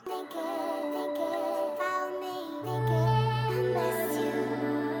Hey,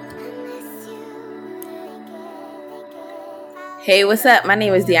 what's up? My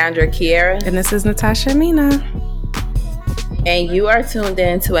name is Deandra Kiera. And this is Natasha Mina. And you are tuned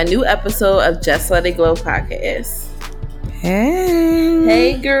in to a new episode of Just Let It Glow podcast. Hey.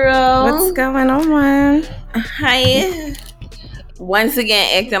 Hey, girl. What's going on? Hi. Once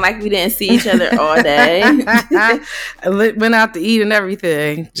again, acting like we didn't see each other all day. I went out to eat and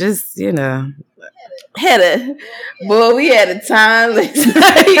everything. Just, we had a time last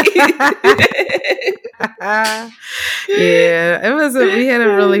night. Yeah, we had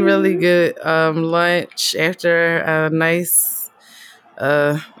a really, really good lunch after a nice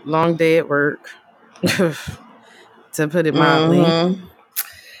long day at work, to put it mildly. Mm-hmm.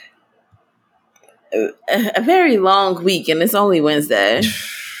 A very long week, and it's only Wednesday.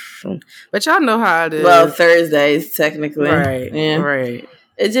 But y'all know how it is. Well, Thursdays, technically. Right, yeah. Right.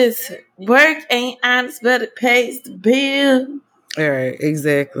 It just, work ain't honest, but it pays the bill. All right,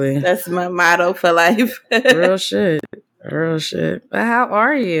 exactly. That's my motto for life. Real shit. But how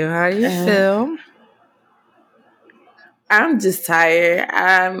are you? How do you feel? I'm just tired.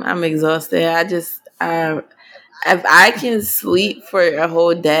 I'm exhausted. If I can sleep for a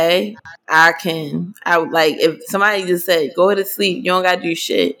whole day, I can. I would, like, if somebody just said, go to sleep, you don't gotta do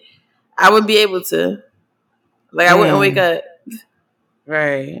shit, I would be able to. Like, I wouldn't wake up.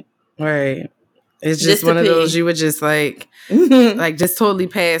 Right. It's just one of those you would just like just totally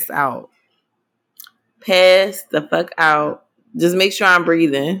pass out. Pass the fuck out. Just make sure I'm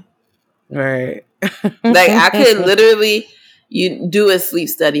breathing. Right. Like, I could literally do a sleep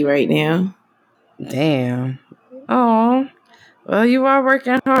study right now. Damn. Oh. Well, you are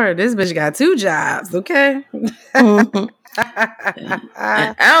working hard. This bitch got 2 jobs, okay? I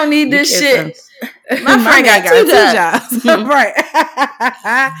don't need this shit. My friend got 2 jobs. Right.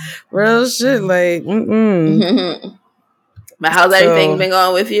 Real shit, like, But how's everything been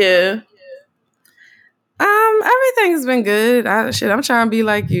going with you? Everything's been good. I'm trying to be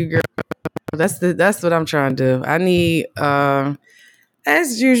like you, girl. That's what I'm trying to do. I need,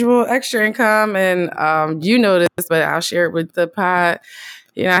 as usual, extra income, and you know this, but I'll share it with the pod.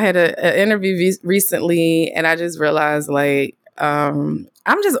 I had an interview recently, and I just realized, like, I'm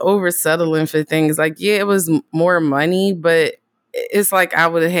just over settling for things. Like, yeah, it was more money, but it's like I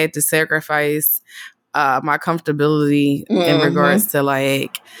would have had to sacrifice my comfortability in regards to,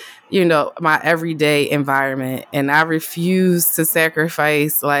 like, my everyday environment. And I refuse to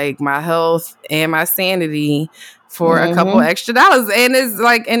sacrifice, like, my health and my sanity for a couple extra dollars. And it's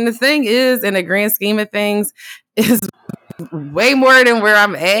like, and the thing is, in the grand scheme of things, is way more than where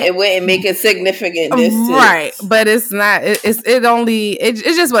I'm at. It wouldn't make a significant distance. Right. But it's not, it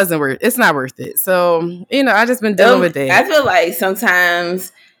just wasn't worth it. It's not worth it. So, I just been dealing with that. I feel like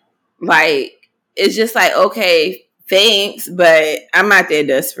sometimes, like, it's just like, okay, thanks, but I'm not that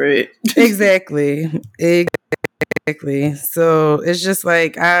desperate. Exactly. So it's just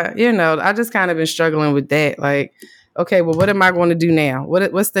like, I just kind of been struggling with that. Like, okay, well, what am I going to do now?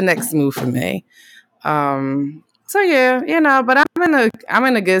 What's the next move for me? So yeah, but I'm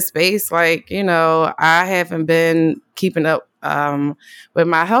in a good space. Like, I haven't been keeping up with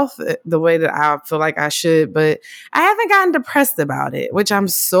my health the way that I feel like I should, but I haven't gotten depressed about it, which I'm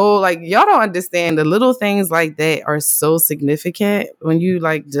so, like, y'all don't understand. The little things like that are so significant when you,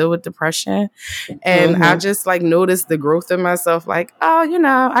 like, deal with depression. And I just, like, noticed the growth of myself. Like, oh,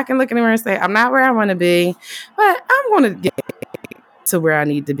 I can look in the mirror and say, I'm not where I want to be, but I'm going to get to where I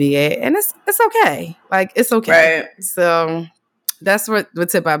need to be at, and it's okay. Like, it's okay. Right. So that's what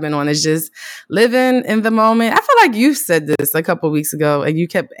tip I've been on, is just living in the moment. I feel like you said this a couple of weeks ago, and you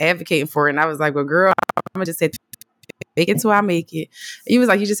kept advocating for it, and I was like, well, girl, I'm gonna just have to make it till I make it. You was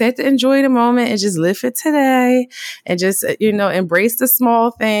like, you just have to enjoy the moment and just live for today, and just embrace the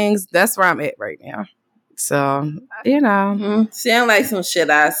small things. That's where I'm at right now. So sound like some shit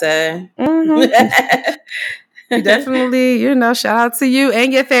I say. Definitely, shout out to you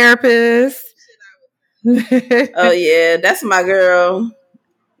and your therapist. Oh yeah, that's my girl.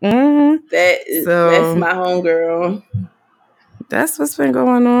 That's my homegirl. That's what's been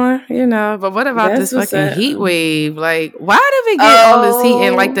going on, But what about this fucking heat wave? Like, why did we get all this heat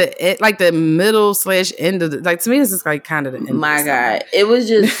in like the middle / end of the, like, to me this is like kind of the end. My God, it was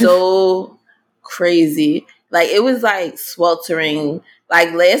just so crazy. Like, it was like sweltering.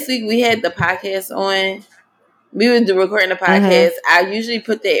 Like, last week we had the podcast on. We were recording the podcast. I usually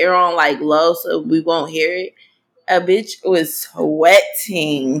put the air on, like, low so we won't hear it. A bitch was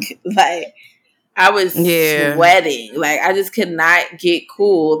sweating. Like, I was sweating. Like, I just could not get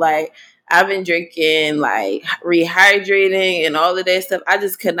cool. Like, I've been drinking like rehydrating and all of that stuff. I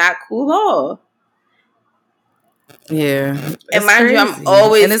just could not cool off. Yeah. And mind crazy. you, I'm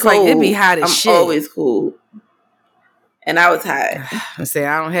always and it's cold. like it be hot as shit. I'm always cool. And I was hot. I say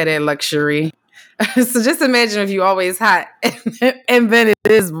I don't have that luxury. So just imagine if you always hot and then it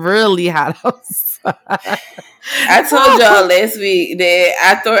is really hot outside. I told y'all last week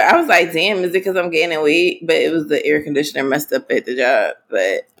that I was like, damn, is it because I'm gaining weight? But it was the air conditioner messed up at the job.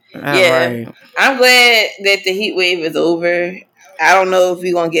 But right. I'm glad that the heat wave is over. I don't know if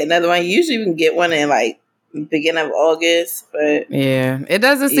we're going to get another one. Usually we can get one in like beginning of August, but it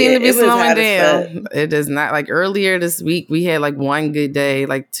doesn't seem to be slowing down. It does not. Like earlier this week we had like one good day,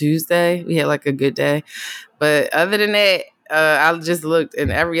 like Tuesday we had like a good day, but other than that I just looked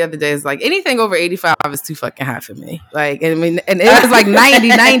and every other day is like anything over 85 is too fucking hot for me. Like, I mean, and it was like 90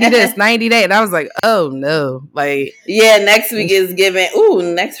 this, 90 that. And I was like, oh no. Like, yeah, next week is giving,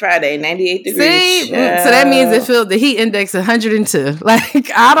 next Friday, 98 degrees. See? So that means it filled the heat index 102. Like,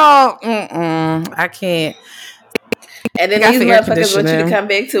 I can't. And then these motherfuckers want you to come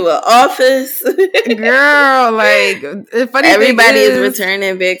back to an office. Girl, like, everybody is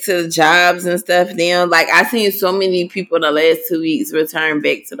returning back to jobs and stuff now. Like, I've seen so many people in the last 2 weeks return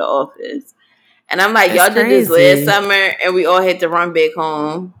back to the office. And I'm like, y'all did this last summer and we all had to run back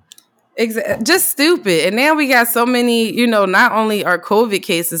home. Just stupid. And now we got so many, not only are COVID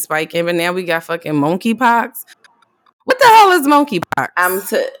cases spiking, but now we got fucking monkeypox. What the hell is monkeypox?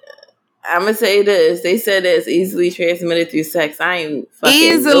 I'm gonna say this. They said it's easily transmitted through sex. I ain't fucking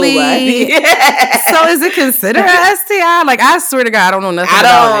easily. So is it considered an STI? Like, I swear to God, I don't know nothing about it.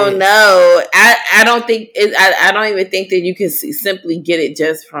 I don't know. I don't think I don't even think that you can simply get it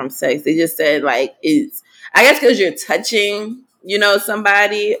just from sex. They just said like it's. I guess because you're touching,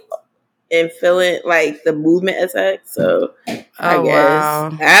 somebody and feeling like the movement of sex. So I guess.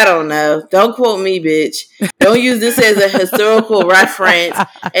 Wow. I don't know. Don't quote me, bitch. Don't use this as a historical reference.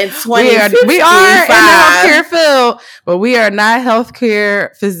 In 2055. We are in the healthcare field, but we are not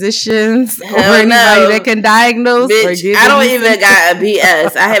healthcare physicians or anybody that can diagnose. Bitch, I don't even got a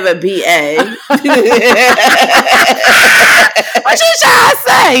BS. I have a BA. What you trying to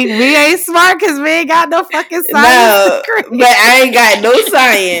say? We ain't smart because we ain't got no fucking science degree. But I ain't got no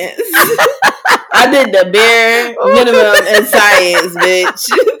science. I did the bare minimum in science, bitch.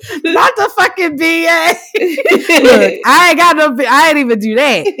 Not the fucking BA. Look, I ain't even do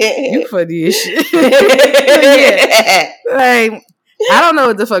that. You funny as shit. Yeah. Like, I don't know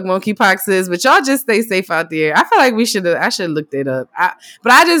what the fuck monkeypox is, but y'all just stay safe out there. I feel like I should have looked it up.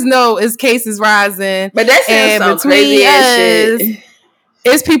 But I just know it's cases rising. But that sounds so crazy as shit.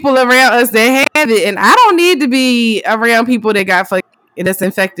 It's people around us that have it, and I don't need to be around people that got that's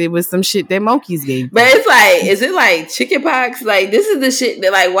infected with some shit that monkeys gave. But it's like, is it like chickenpox? Like, this is the shit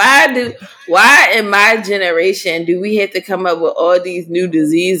that, like, why in my generation do we have to come up with all these new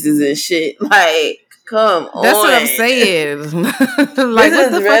diseases and shit? Like, come on. That's what I'm saying. Like,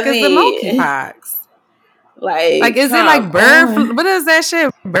 what the fuck is the monkeypox? Like, is it like bird flu? What is that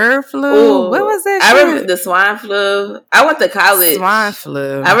shit? Bird flu? Ooh, what was that shit? I remember the swine flu. I went to college. Swine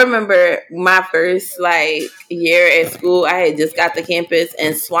flu. I remember my first, year at school. I had just got to campus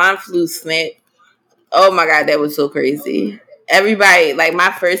and swine flu snapped. Oh my God, that was so crazy. Everybody,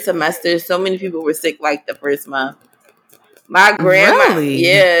 my first semester, so many people were sick, the first month. My grandma,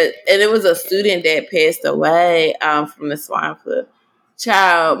 yeah, and it was a student that passed away from the swine flu.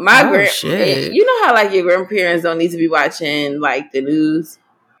 Child, shit. You know how your grandparents don't need to be watching the news?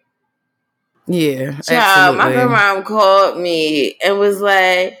 Yeah. Child, my grandma called me and was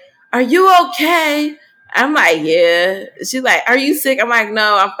like, "Are you okay?" I'm like, "Yeah." She's like, "Are you sick?" I'm like,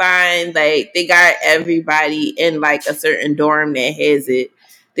 "No, I'm fine." They got everybody in a certain dorm that has it.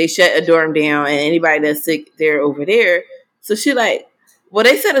 They shut a dorm down and anybody that's sick, they're over there. So she well,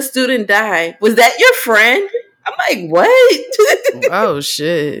 they said a student died. Was that your friend? I'm like, what? Oh,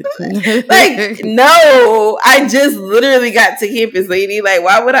 shit. No, I just literally got to campus, lady.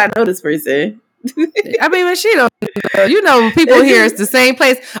 Why would I know this person? I mean, when she don't know, people here, it's the same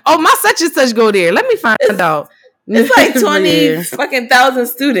place. Oh, my such and such go there. Let me find out. It's 20 fucking thousand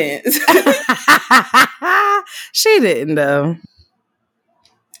students. She didn't, though.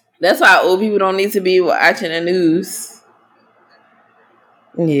 That's why old people don't need to be watching the news.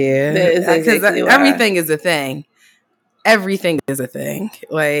 Yeah, because everything is a thing. Everything is a thing.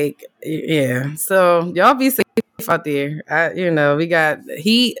 Yeah. So y'all be safe out there. We got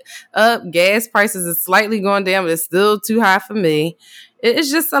heat up, gas prices is slightly going down, but it's still too high for me. It's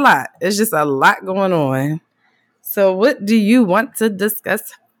just a lot. It's just a lot going on. So what do you want to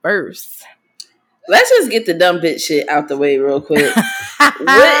discuss first? let's just get the dumb bitch shit out the way real quick.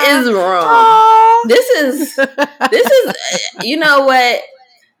 What is wrong? This is, you know what?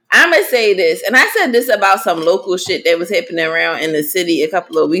 I'm gonna say this, and I said this about some local shit that was happening around in the city a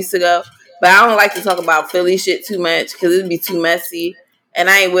couple of weeks ago. But I don't like to talk about Philly shit too much because it'd be too messy, and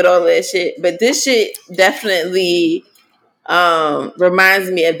I ain't with all that shit. But this shit definitely reminds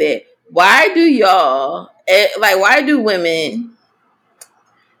me of that. Why do y'all why do women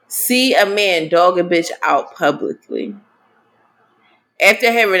see a man dog a bitch out publicly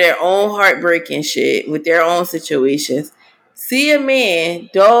after having their own heartbreaking shit with their own situations? See a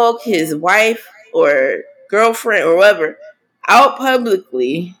man dog his wife or girlfriend or whatever out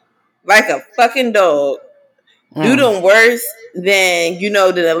publicly like a fucking dog, do them worse than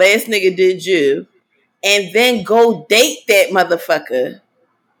than the last nigga did you, and then go date that motherfucker.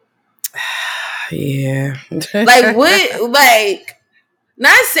 Yeah. Like what? Like,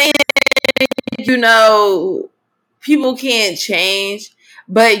 not saying people can't change,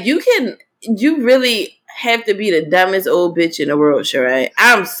 but you really have to be the dumbest old bitch in the world, Sheree.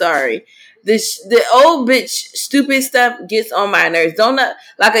 I'm sorry. The old bitch stupid stuff gets on my nerves.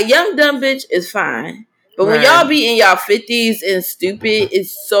 Like a young dumb bitch is fine. But when y'all be in y'all 50s and stupid,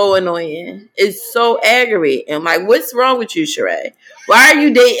 it's so annoying. It's so aggravating. I'm like, what's wrong with you, Sheree? Why are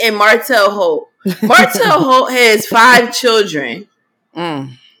you dating Martell Holt? Martell Holt has 5 children. The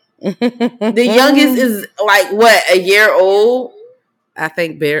youngest is like what, a year old? I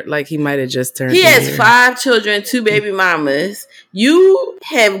think he might have just turned. He has 5 children, 2 baby mamas. You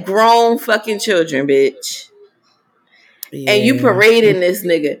have grown fucking children, bitch. Yeah. And you parading this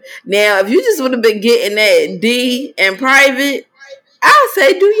nigga. Now, if you just would have been getting that D in private, I'll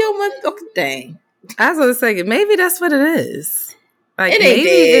say do your motherfucking thing. I was gonna say maybe that's what it is. Like it ain't maybe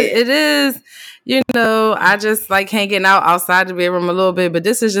it is. I just like hanging out outside the bedroom a little bit, but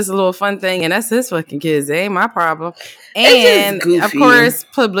this is just a little fun thing, and that's his fucking kids. It ain't my problem. And of course,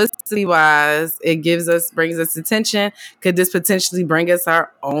 publicity wise, it brings us attention. Could this potentially bring us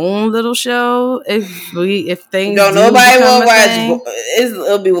our own little show if things nobody will watch?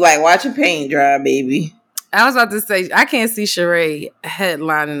 It'll be like watching paint dry, baby. I was about to say, I can't see Sheree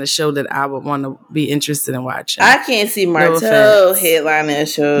headlining a show that I would want to be interested in watching. I can't see Martell headlining a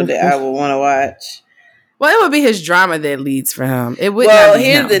show that I would want to watch. Well, it would be his drama that leads for him. It would. Well,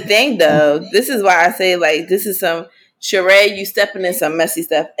 here's the thing, though. This is why I say, like, this is some Sheree, you stepping in some messy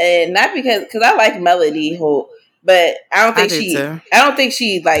stuff, and not because I like Melody Holt, but I don't think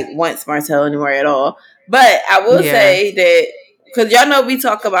she like wants Martell anymore at all. But I will say that because y'all know we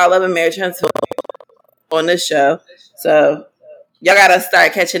talk about Love and Marriage Huntsville on this show, so y'all gotta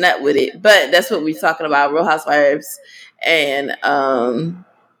start catching up with it. But that's what we're talking about: Real Housewives and Love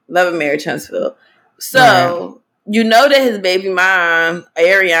and Marriage Huntsville. So that his baby mom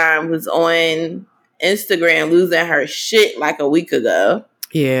Ariane was on Instagram losing her shit like a week ago.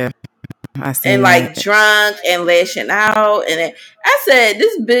 Yeah, and like drunk and lashing out. And I said,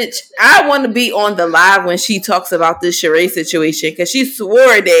 this bitch, I want to be on the live when she talks about this Sheree situation because she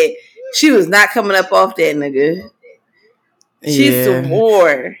swore that she was not coming up off that nigga. She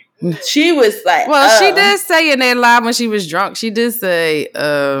swore. She was like, she did say in that live when she was drunk, she did say,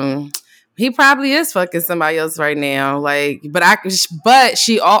 he probably is fucking somebody else right now. Like, but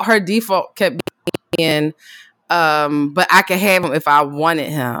her default kept being, but I could have him if I wanted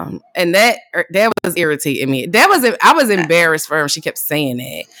him, and that was irritating me. I was embarrassed for her. She kept saying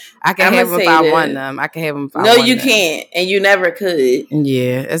that I can have him if I want them. I can have him if I want them. No, you can't, and you never could.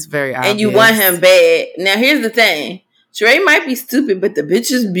 Yeah, it's very obvious. And you want him bad. Now, here's the thing: Sheree might be stupid, but the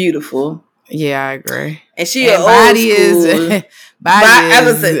bitch is beautiful. Yeah, I agree. And she's a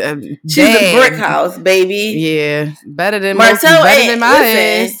brick house, baby. Yeah, better than my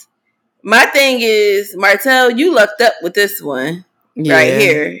ass. My thing is, Martell, you lucked up with this one right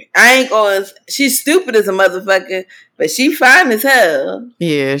here. I ain't going. She's stupid as a motherfucker, but she fine as hell.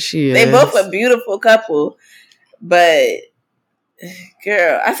 Yeah, she is. They both a beautiful couple, but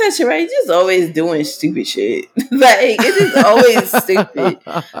girl, I said, Sheree, you just always doing stupid shit. Like it's just always stupid.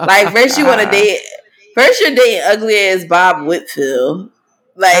 Like first you're dating ugly ass Bob Whitfield.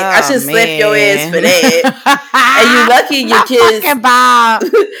 Like I should slap your ass for that. And you lucky your kids. Fucking Bob.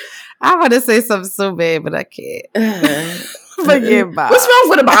 I want to say something so bad, but I can't. Forget Bob. What's wrong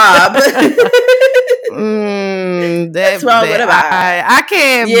with a Bob? What's wrong with a Bob? I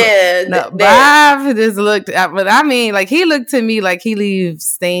can't. Yeah. No, Bob just looked, but I mean, like he looked to me like he leaves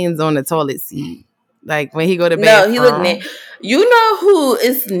stains on the toilet seat. Like when he go to bed. No, he looked nasty. You know who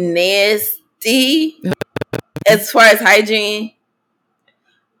is nasty as far as hygiene?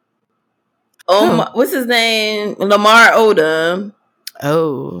 What's his name? Lamar Odom.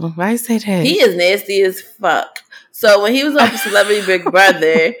 Oh, why you say that? He is nasty as fuck. So when he was on Celebrity Big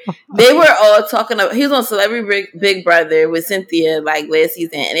Brother, they were all talking about. He was on Celebrity Big Brother with Cynthia like last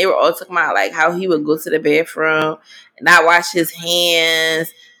season, and they were all talking about like how he would go to the bathroom and not wash his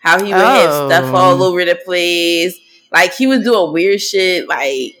hands, how he would have stuff all over the place. Like he was doing weird shit,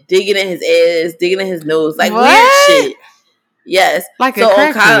 like digging in his ass, digging in his nose, like weird shit. Yes, like so a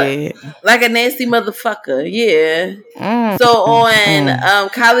crackhead, like a nasty motherfucker. Yeah. So on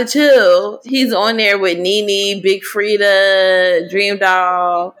College Hill, he's on there with Nene, Big Frida, Dream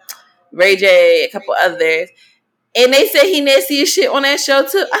Doll, Ray J, a couple others, and they said he nasty as shit on that show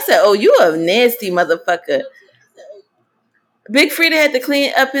too. I said, "Oh, you a nasty motherfucker." Big Frida had to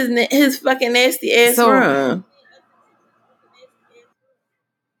clean up his fucking nasty ass room.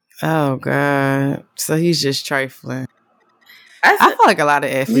 Oh God! So he's just trifling. I feel like a lot of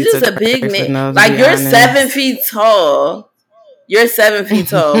athletes are just a big man. Like you're 7 feet tall. You're 7 feet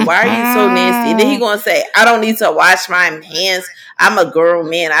tall. Why are you so nasty? And then he gonna say, "I don't need to wash my hands. I'm a grown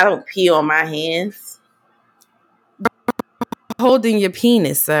man. I don't pee on my hands." Holding your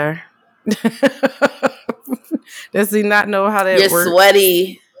penis, sir. Does he not know how that works?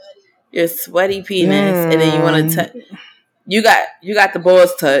 Your sweaty penis, and then you want to touch. You got the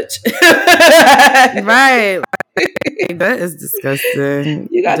balls touch. Right. That is disgusting.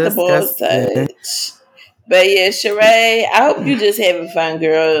 You got the balls touch. But yeah, Sheree, I hope you just having fun,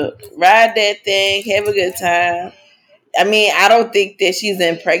 girl. Ride that thing, have a good time. I mean, I don't think that she's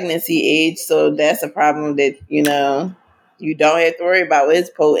in pregnancy age, so that's a problem that, you don't have to worry about what his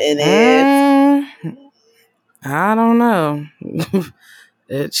potent is. I don't know.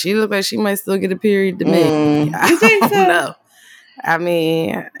 She looked like she might still get a period to me. I don't know. I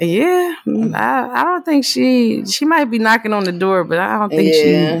mean, yeah, I don't think she might be knocking on the door, but I don't think she,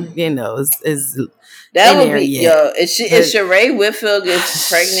 is that would be yet. If Sheree Whitfield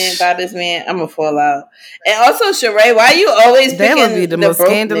gets pregnant by this man, I'm gonna fall out. And also, Sheree, why you always picking that would be the most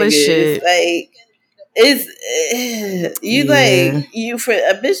scandalous shit? Like, like you for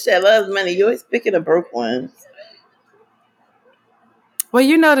a bitch that loves money, you always picking the broke ones. Well,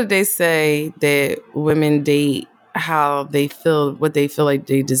 you know that they say that women date how they feel, what they feel like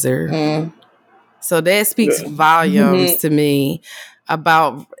they deserve. So that speaks volumes to me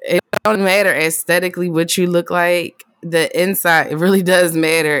about, it don't matter aesthetically what you look like, the inside, it really does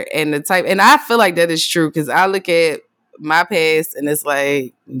matter. And the type, and I feel like that is true because I look at my past and it's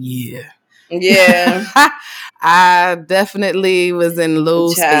like, yeah. I definitely was in low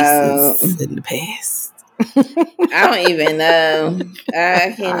spaces in the past. I don't even know.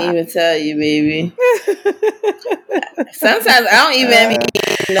 I can't even tell you, baby. Sometimes I don't even be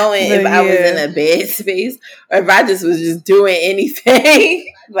knowing if I was in a bad space or if I just was just doing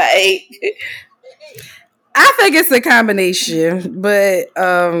anything. Like, I think it's a combination, but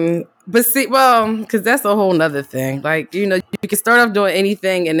see, well, because that's a whole nother thing. Like, you can start off doing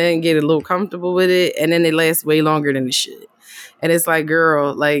anything and then get a little comfortable with it, and then it lasts way longer than it should. And it's like,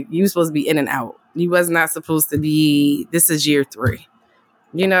 girl, like, you supposed to be in and out. You was not supposed to be, this is year 3.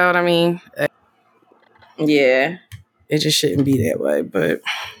 You know what I mean? Yeah. It just shouldn't be that way. But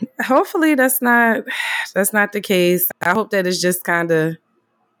hopefully that's not the case. I hope that it's just kind of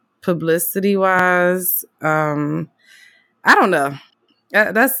publicity-wise. I don't know.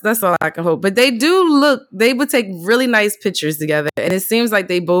 That's all I can hope. But they would take really nice pictures together. And it seems like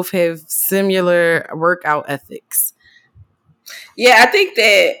they both have similar workout ethics. Yeah, I think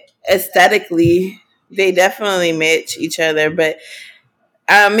that aesthetically they definitely match each other, but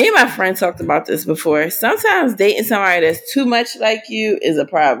me and my friend talked about this before. Sometimes dating somebody that's too much like you is a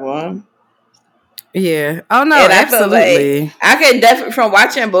problem. Yeah. Oh no, and absolutely. I can definitely, from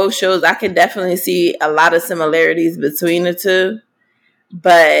watching both shows, I can definitely see a lot of similarities between the two.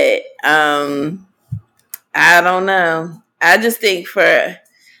 But I don't know. I just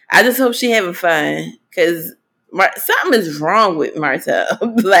hope she having fun because something is wrong with Martell.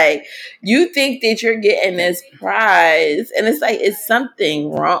 Like, you think that you're getting this prize, and it's like, it's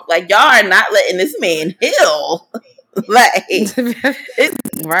something wrong. Like, y'all are not letting this man heal. Like, it's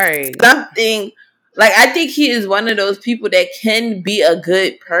right. Something. Like, I think he is one of those people that can be a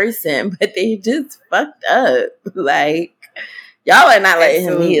good person, but they just fucked up. Like, y'all are not letting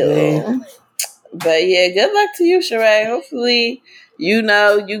him heal. But yeah, good luck to you, Sheree. Hopefully, you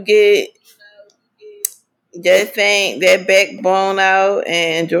get that backbone out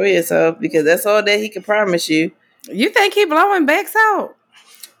and enjoy yourself, because that's all that he can promise you. You think he blowing backs out?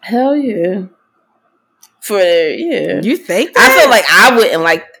 Hell yeah. You think that? I feel like I wouldn't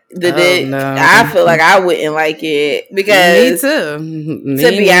like. The Oh dick. no. I feel like I wouldn't like it Me because, too.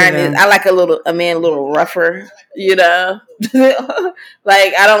 to be honest, I like a man a little rougher. You know,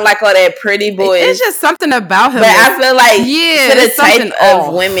 like I don't like all that pretty boys. It's just something about him. But I feel like yeah, to the it's type something of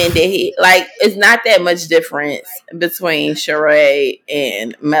off. women that he like, it's not that much difference between Sheree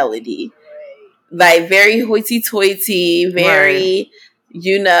and Melody. Like very hoity-toity, very,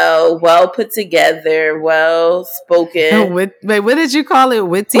 well put together, well spoken. Wait, what did you call it?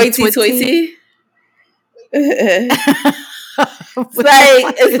 Witty Hoity-toity. It's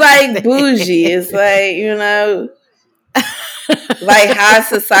like bougie. It's like, like high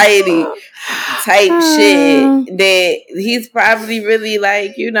society type shit that he's probably really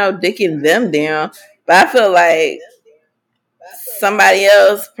like, dicking them down. But I feel like somebody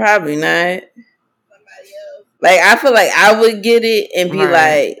else probably not. Like I feel like I would get it and be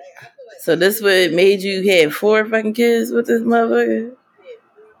like, so this what made you have 4 fucking kids with this motherfucker?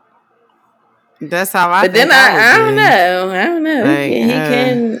 That's how I. But then I don't know. Like, he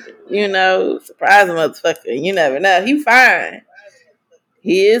can, surprise a motherfucker. You never know. He fine.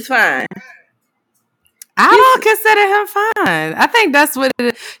 He is fine. I don't consider him fine. I think that's what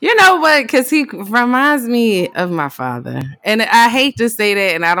it is. You know what? Because he reminds me of my father. And I hate to say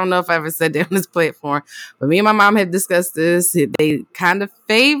that, and I don't know if I ever said that on this platform, but me and my mom have discussed this. They kind of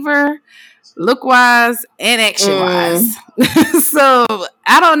favor look-wise and action-wise. So,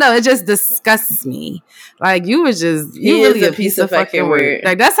 I don't know. It just disgusts me. Like, you really a piece of fucking work.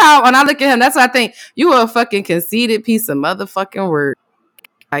 Like, that's how, when I look at him, that's what I think. You are a fucking conceited piece of motherfucking work.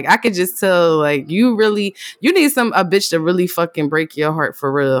 Like, I could just tell, like, you need a bitch to really fucking break your heart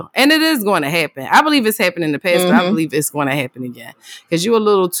for real. And it is going to happen. I believe it's happened in the past, but I believe it's going to happen again. Because you're a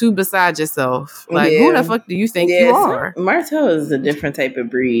little too beside yourself. Like, who the fuck do you think you are? Martel is a different type of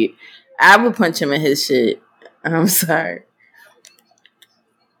breed. I would punch him in his shit. I'm sorry.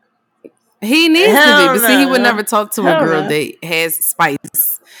 He needs to be. But see, he would never talk to a girl that has spice.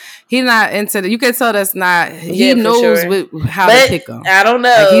 He's not into that. You can tell that's not. He knows how to pick them. I don't know.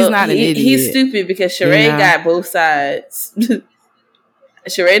 Like, he's not an idiot. He's stupid because Sheree got both sides.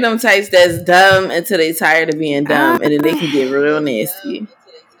 Sheree them types that's dumb until they tired of being dumb, and then they can get real nasty.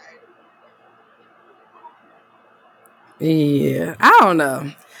 Yeah, I don't know.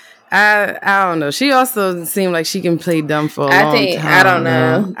 I don't know. She also seemed like she can play dumb for a long time. I don't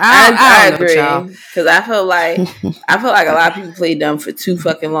know. I agree, because I feel like a lot of people play dumb for too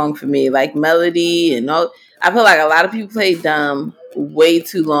fucking long for me. Like Melody and all. I feel like a lot of people play dumb way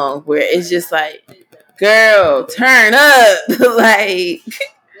too long. Where it's just like, girl, turn up. Like,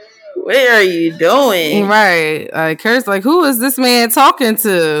 what are you doing? Right. Like, Kurt's like, who is this man talking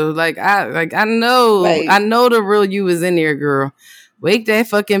to? Like, I know the real you is in there, girl. Wake that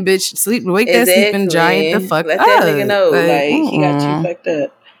fucking bitch that sleeping giant the fuck Let up. Let that nigga know, like he got you fucked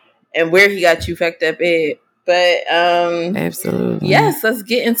up. And where he got you fucked up at. But absolutely. Yes, let's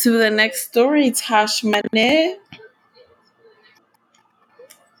get into the next story, Tosh Money.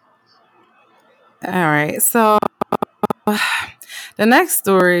 All right. So the next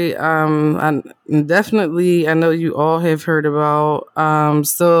story, I know you all have heard about.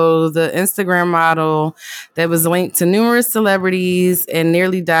 So the Instagram model that was linked to numerous celebrities and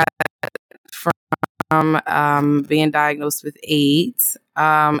nearly died from being diagnosed with AIDS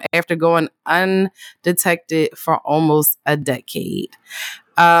after going undetected for almost a decade.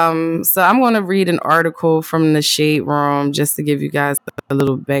 So I'm going to read an article from the Shade Room just to give you guys a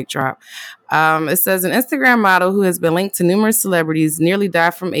little backdrop. It says an Instagram model who has been linked to numerous celebrities nearly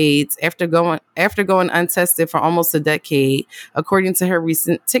died from AIDS after going untested for almost a decade, according to her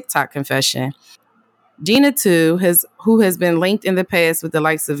recent TikTok confession. Gina, too, who has been linked in the past with the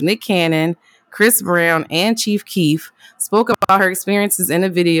likes of Nick Cannon, Chris Brown, and Chief Keef, spoke about her experiences in a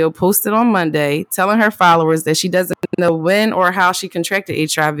video posted on Monday, telling her followers that she doesn't know when or how she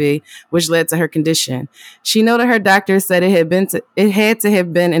contracted HIV, which led to her condition. She noted her doctor said it had to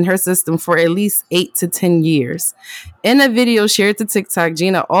have been in her system for at least 8 to 10 years. In a video shared to TikTok,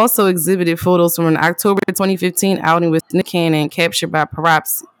 Gina also exhibited photos from an October 2015 outing with Nick Cannon captured by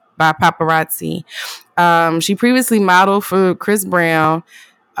paparazzi. She previously modeled for Chris Brown.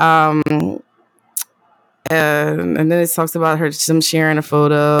 And then it talks about her sharing a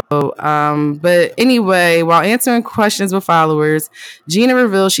photo. But anyway, while answering questions with followers, Gina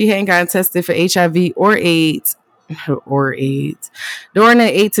revealed she hadn't gotten tested for HIV or AIDS during an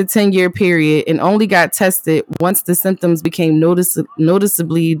 8 to 10 year period and only got tested once the symptoms became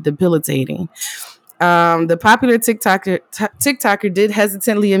noticeably debilitating. The popular TikToker did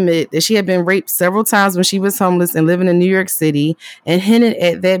hesitantly admit that she had been raped several times when she was homeless and living in New York City, and hinted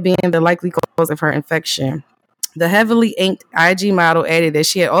at that being the likely cause of her infection. The heavily inked IG model added that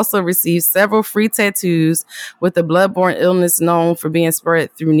she had also received several free tattoos with a bloodborne illness known for being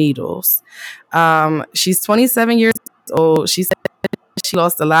spread through needles. She's 27 years old. She said she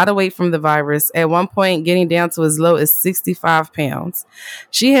lost a lot of weight from the virus, at one point getting down to as low as 65 pounds.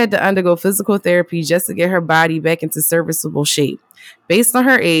 She had to undergo physical therapy just to get her body back into serviceable shape. Based on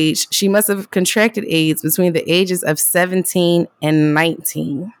her age, she must have contracted AIDS between the ages of 17 and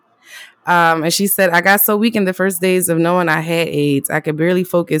 19. And she said, I got so weak in the first days of knowing I had AIDS, I could barely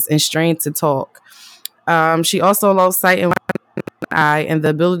focus and strain to talk. She also lost sight in one eye and the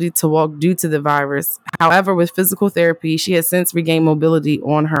ability to walk due to the virus. However, with physical therapy, she has since regained mobility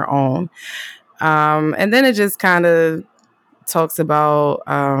on her own. And then it just kind of talks about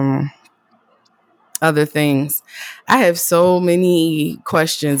other things. I have so many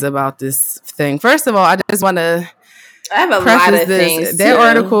questions about this thing. First of all, I just want to I have a lot of things. That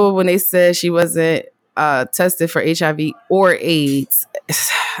article, when they said she wasn't tested for HIV or AIDS,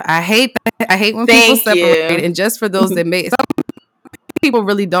 I hate when people separate. And just for those that may, some people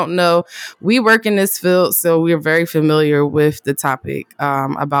really don't know, we work in this field, so we're very familiar with the topic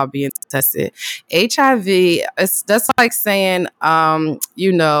about being tested. HIV, that's like saying, well,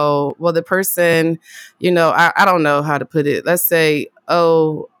 the person, I don't know how to put it. Let's say,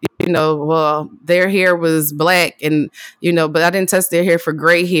 well, their hair was black and, but I didn't test their hair for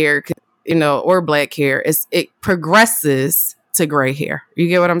gray hair, or black hair. It progresses to gray hair. You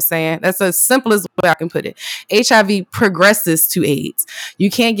get what I'm saying? That's as simple as way I can put it. HIV progresses to AIDS.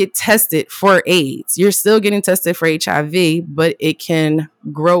 You can't get tested for AIDS. You're still getting tested for HIV, but it can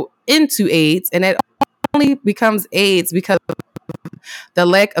grow into AIDS, and it only becomes AIDS because of the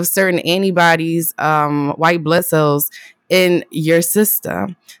lack of certain antibodies, white blood cells in your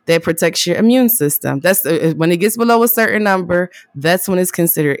system that protects your immune system. That's when it gets below a certain number, that's when it's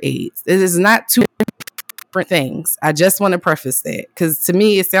considered AIDS. It is not two different things. I just want to preface that, because to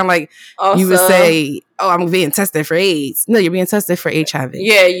me it sounds like also, you would say, oh, I'm being tested for AIDS. No, you're being tested for HIV.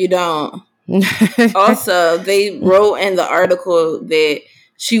 Yeah, you don't. Also, they wrote in the article that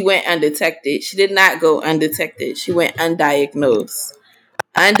she went undetected. She did not go undetected. She went undiagnosed.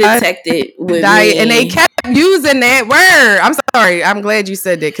 Undetected with me. And they kept using that word. I'm sorry. I'm glad you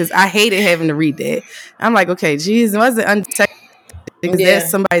said that, because I hated having to read that. I'm like, okay, geez, was it undetected? Because there's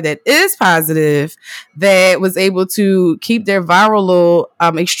somebody that is positive that was able to keep their viral load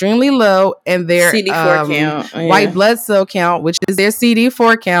extremely low, and their CD4 count, white blood cell count, which is their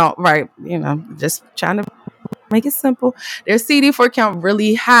CD4 count, right? Just trying to make it simple. Their CD4 count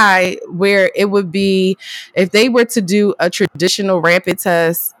really high, where it would be, if they were to do a traditional rapid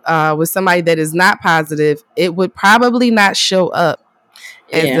test with somebody that is not positive, it would probably not show up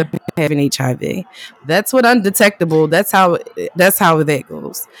as them having HIV. That's what undetectable. That's how that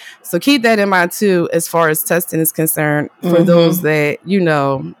goes. So keep that in mind too, as far as testing is concerned, for those that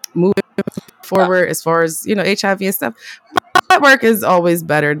moving forward, as far as HIV and stuff. Blood work is always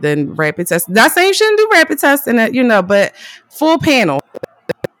better than rapid tests. Not saying you shouldn't do rapid tests, but full panel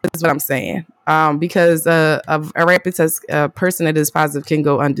is what I'm saying. Because a rapid test, a person that is positive can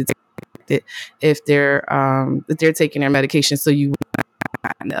go undetected if they're taking their medication. So you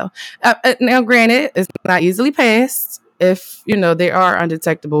know. Now, granted, it's not easily passed if they are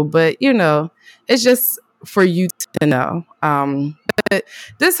undetectable, but it's just for you to know. But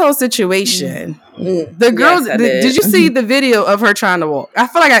this whole situation, the girl, did you see the video of her trying to walk? I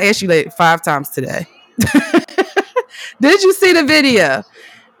feel like I asked you like 5 times today. Did you see the video?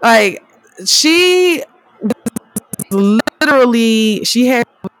 Like, she had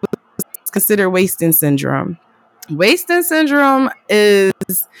considered wasting syndrome. Wasting syndrome is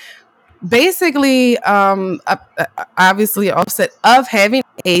basically obviously offset of having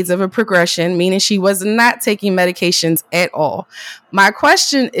AIDS, of a progression, meaning she was not taking medications at all. My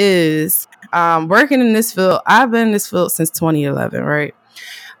question is, working in this field, I've been in this field since 2011, right?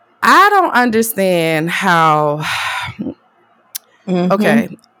 I don't understand how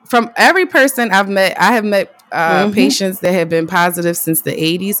okay, from every person I've met, I have met patients that have been positive since the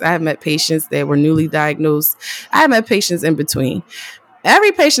 80s. I have met patients that were newly diagnosed. I have met patients in between.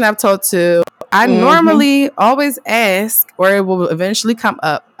 Every patient I've talked to, I normally always ask, or it will eventually come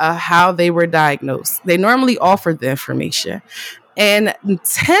up, how they were diagnosed. They normally offer the information. And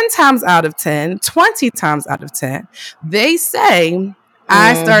 10 times out of 10, 20 times out of 10, they say,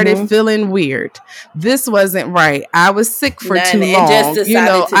 I started feeling weird. This wasn't right. I was sick for too long.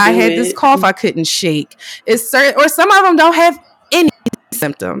 I had this cough I couldn't shake. Or some of them don't have any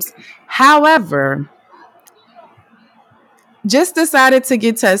symptoms. However, just decided to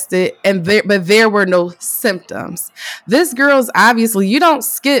get tested, but there were no symptoms. This girl's obviously, you don't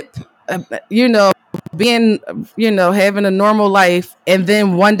skip, being, having a normal life, and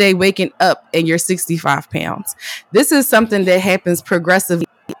then one day waking up and you're 65 pounds. This is something that happens progressively,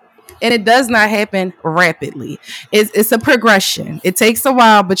 and it does not happen rapidly. It's a progression. It takes a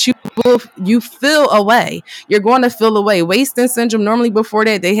while, but you feel away. You're going to feel away. Wasting syndrome, normally before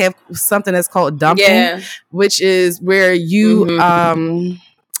that, they have something that's called dumping, which is where you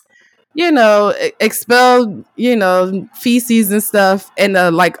expel, feces and stuff,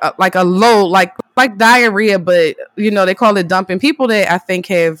 and like a low, like diarrhea, but they call it dumping. People that I think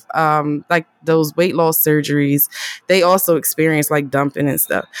have like those weight loss surgeries, they also experience like dumping and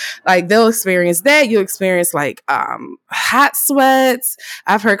stuff. Like they'll experience that. You'll experience like hot sweats.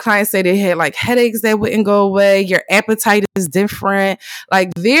 I've heard clients say they had like headaches that wouldn't go away. Your appetite is different.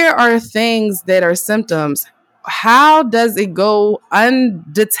 Like there are things that are symptoms. How does it go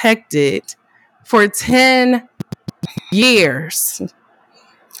undetected for 10 years?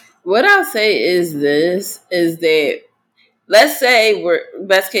 What I'll say is that let's say we're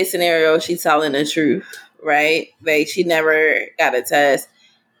best case scenario, she's telling the truth, right? Like she never got a test.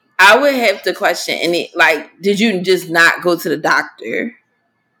 I would have to question any, like, did you just not go to the doctor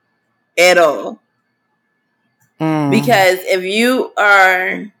at all? Because if you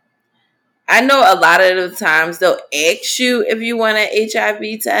are, I know a lot of the times they'll ask you if you want an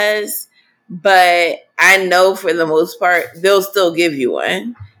HIV test, but I know for the most part, they'll still give you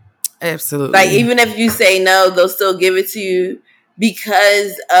one. Absolutely. Like, even if you say no, they'll still give it to you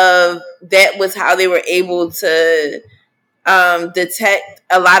because of that was how they were able to detect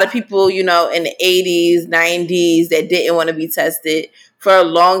a lot of people, in the 80s, 90s that didn't want to be tested. For a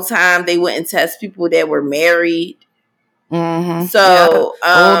long time, they wouldn't test people that were married. Mm-hmm. So,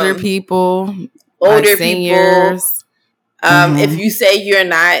 older people, seniors. If you say you're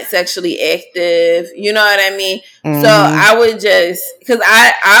not sexually active, you know what I mean? So I would just, because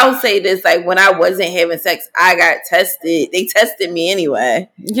I'll say this, like when I wasn't having sex, I got tested. They tested me anyway.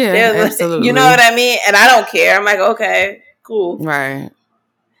 Yeah, absolutely. You know what I mean? And I don't care. I'm like, okay, cool. Right.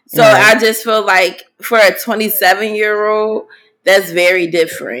 So I just feel like for a 27-year-old, that's very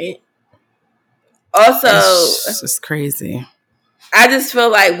different. Also, it's just crazy. I just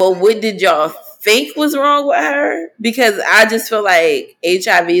feel like, well, what did y'all think was wrong with her? Because I just feel like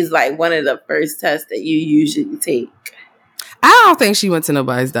HIV is like one of the first tests that you usually take. I don't think she went to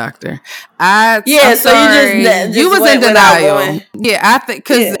nobody's doctor. So you was in denial. Yeah, I think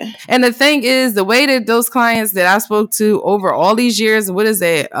and the thing is, the way that those clients that I spoke to over all these years, what is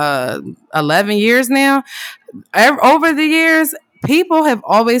that, 11 years now? Over the years, people have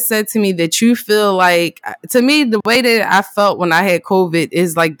always said to me that you feel like, to me, the way that I felt when I had COVID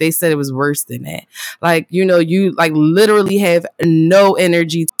is like they said it was worse than that. Like, you like literally have no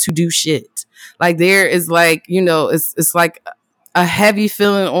energy to do shit. Like there is like, it's like a heavy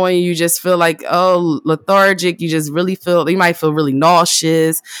feeling on you. You just feel like, lethargic. You just really you might feel really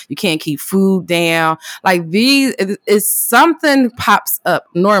nauseous. You can't keep food down. Like it's something pops up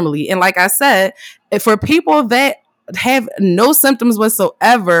normally. And like I said, for people that have no symptoms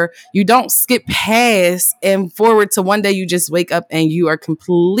whatsoever, you don't skip past and forward to one day you just wake up and you are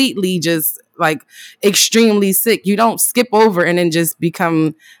completely just like extremely sick. You don't skip over and then just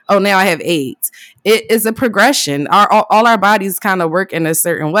become, oh, now I have AIDS. It is a progression. All our bodies kind of work in a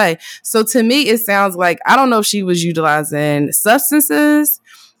certain way. So to me, it sounds like, I don't know if she was utilizing substances.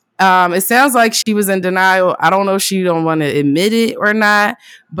 It sounds like she was in denial. I don't know if she don't want to admit it or not,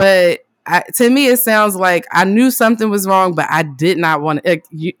 but to me, it sounds like I knew something was wrong, but I did not want to.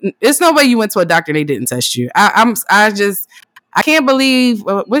 It's no way you went to a doctor and they didn't test you. I can't believe,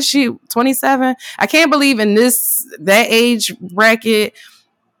 was she 27? I can't believe in that age bracket,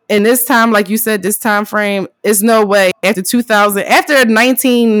 in this time, like you said, this time frame, it's no way after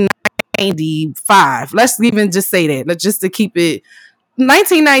 1995. Let's even just say that, just to keep it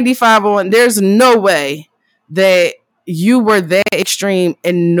 1995 on. There's no way that you were that extreme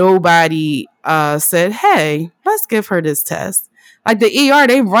and nobody said, hey, let's give her this test. Like the ER,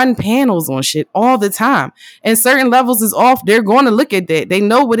 they run panels on shit all the time. And certain levels is off. They're going to look at that. They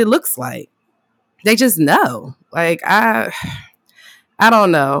know what it looks like. They just know. Like, I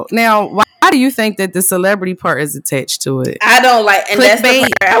don't know. Now, why do you think that the celebrity part is attached to it? I don't like, and that's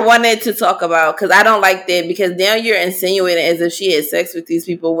the part I wanted to talk about, because I don't like that, because now you're insinuating as if she had sex with these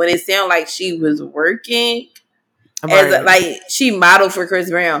people when it sounded like she was working. Right. Like she modeled for Chris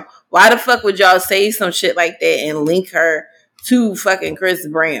Brown. Why the fuck would y'all say some shit like that and link her to fucking Chris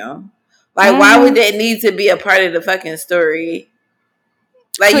Brown? Like, why would that need to be a part of the fucking story?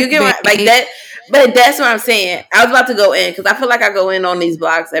 Like, you get like that. But that's what I'm saying. I was about to go in because I feel like I go in on these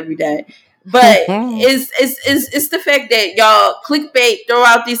blogs every day. But it's the fact that y'all clickbait, throw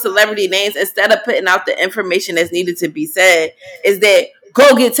out these celebrity names instead of putting out the information that's needed to be said. Is that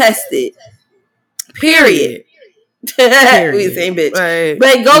go get tested? Period. We same bitch, right.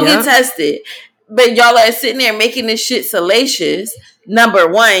 But go get tested. But y'all are sitting there making this shit salacious. Number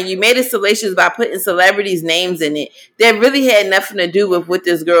one, you made it salacious by putting celebrities' names in it that really had nothing to do with what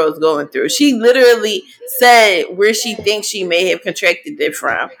this girl is going through. She literally said where she thinks she may have contracted it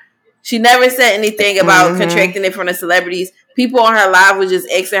from. She never said anything about contracting it from the celebrities. People on her live was just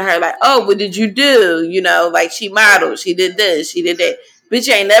asking her, like, oh, what did you do? You know, like, she modeled, she did this, she did that.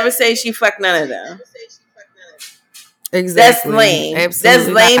 Bitch ain't never say she fucked none of them. Exactly. That's lame. Absolutely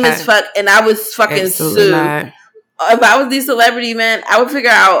that's lame not. As fuck. And I was fucking absolutely sued. Not. If I was the celebrity, man, I would figure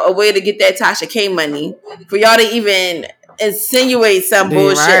out a way to get that Tasha K money for y'all to even insinuate some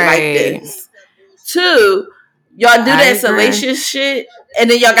bullshit like this. Two, y'all do that salacious shit, and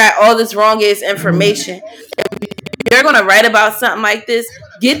then y'all got all this wrong ass information. If you're gonna write about something like this,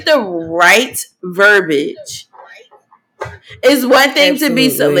 get the right verbiage. It's one thing to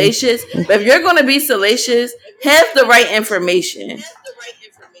be salacious, but if you're gonna be salacious, have the right information.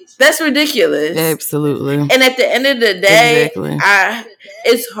 That's ridiculous. Absolutely. And at the end of the day,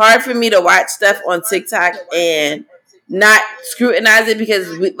 it's hard for me to watch stuff on TikTok and not scrutinize it because,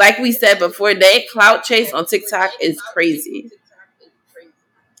 like we said before, that clout chase on TikTok is crazy.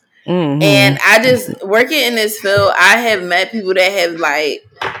 Mm-hmm. And I just, working in this field, I have met people that have, like,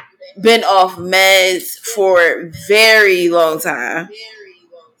 been off meds for a very long time.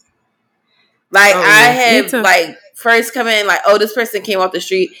 Like, I have, like, first come in, like, oh, this person came off the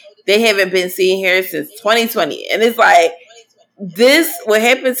street. They haven't been seen here since 2020. And it's like, this, what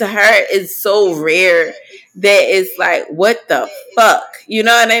happened to her is so rare that it's like, what the fuck? You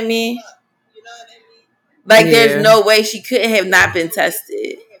know what I mean? Like, there's no way she couldn't have not been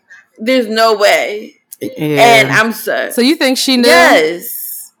tested. There's no way. Yeah. And I'm sorry. So you think she knew?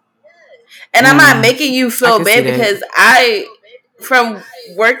 Yes. And I'm not making you feel bad because from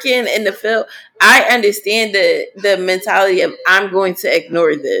working in the field, I understand the mentality of I'm going to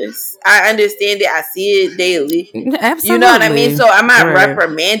ignore this. I understand it. I see it daily. Absolutely. You know what I mean? So I'm not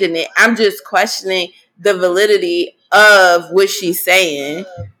reprimanding it. I'm just questioning the validity of what she's saying.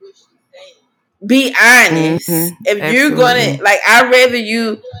 Be honest. If you're going to, like, I'd rather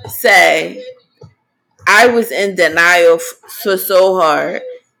you say, I was in denial for so hard.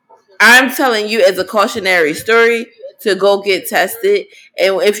 I'm telling you as a cautionary story to go get tested.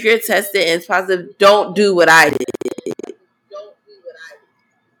 And if you're tested and it's positive, don't do what I did.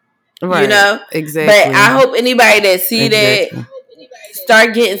 Right. You know? Exactly. But I hope anybody that see that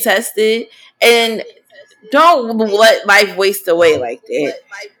start getting tested and don't let life waste away like that.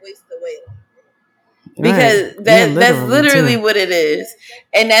 Because that's literally what it is.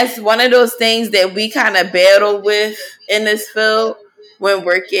 And that's one of those things that we kind of battle with in this field when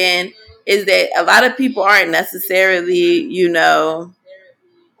working, is that a lot of people aren't necessarily, you know,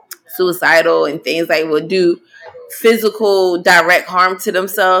 suicidal and things like will do physical direct harm to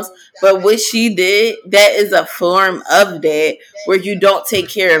themselves. But what she did, that is a form of that where you don't take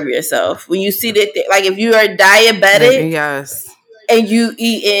care of yourself. When you see that, like if you are diabetic, yes, and you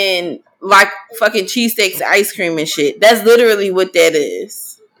eating like fucking cheesesteaks, ice cream and shit, that's literally what that is.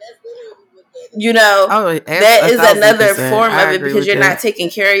 You know, that is another form of it because you're not taking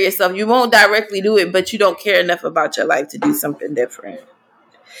care of yourself. You won't directly do it, but you don't care enough about your life to do something different.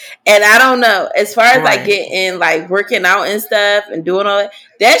 And I don't know, as far as like getting like working out and stuff and doing all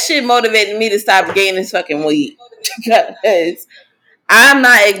that shit motivated me to stop gaining fucking weight. Because I'm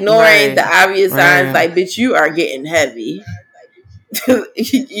not ignoring the obvious signs like, bitch, you are getting heavy.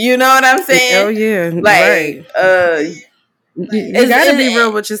 You know what I'm saying? Oh yeah. Like you gotta be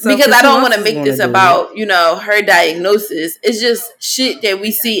real with yourself. Because I don't want to make this about, you know, her diagnosis. It's just shit that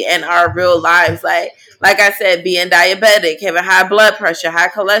we see in our real lives. Like I said, being diabetic, having high blood pressure, high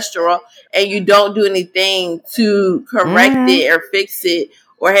cholesterol, and you don't do anything to correct it or fix it,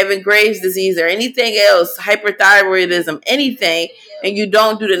 or having Graves' disease or anything else, hyperthyroidism, anything, and you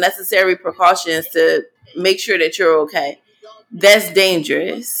don't do the necessary precautions to make sure that you're okay. That's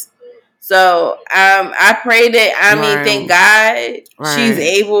dangerous. So I pray that, thank God she's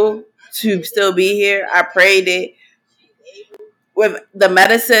able to still be here. I pray that with the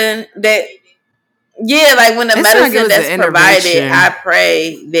medicine that, like when the medicine that's provided, I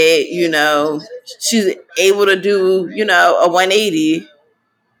pray that, you know, she's able to do, you know, a 180.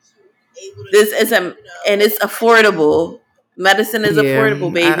 This is and it's affordable. Medicine is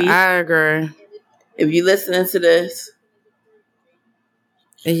affordable, baby. I agree. If you listening to this.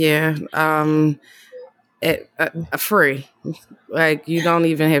 Yeah. free. Like, you don't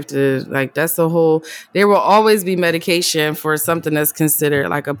even have to, like, that's the whole, there will always be medication for something that's considered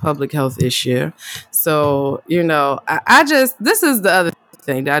like a public health issue. So, I just, this is the other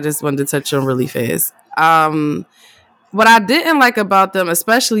thing that I just wanted to touch on really fast. What I didn't like about them,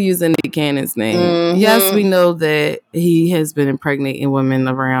 especially using Nick Cannon's name, yes, we know that he has been impregnating women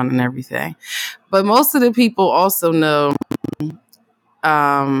around and everything. But most of the people also know,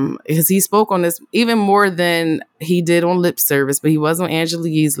 because he spoke on this even more than he did on Lip Service, but he was on Angela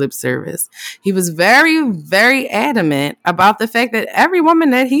Yee's Lip Service. He was very, very adamant about the fact that every woman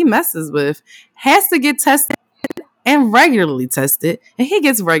that he messes with has to get tested and regularly tested, and he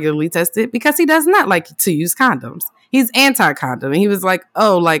gets regularly tested because he does not like to use condoms. He's anti-condom, and he was like,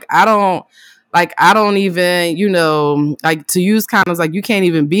 "Oh, like I don't even, like to use condoms. Like you can't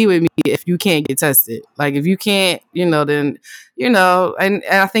even be with me if you can't get tested. Like if you can't, then." And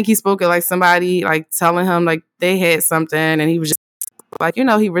I think he spoke at like somebody like telling him like they had something, and he was just like,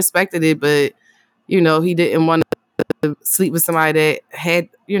 he respected it, but he didn't want to sleep with somebody that had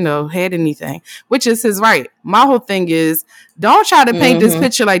anything, which is his right. My whole thing is, don't try to paint this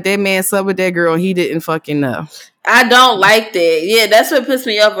picture like that man slept with that girl and he didn't fucking know. I don't like that. Yeah, that's what pissed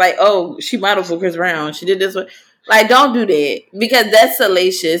me off. Like, oh, she modeled for Chris Brown. She did this one. Like, don't do that, because that's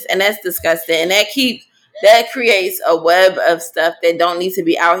salacious and that's disgusting, and that creates a web of stuff that don't need to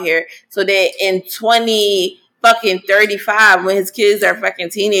be out here, so that in 35, when his kids are fucking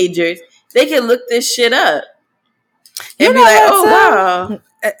teenagers, they can look this shit up and be like, oh, wow.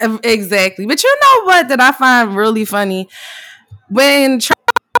 Exactly. But you know what that I find really funny? When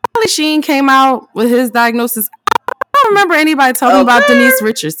Charlie Sheen came out with his diagnosis, I don't remember anybody talking about Denise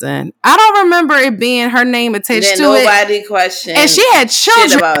Richardson. I don't remember it being her name attached to it. Nobody questioned. And she had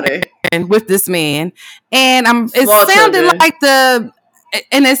children about her with this man, and it sounded like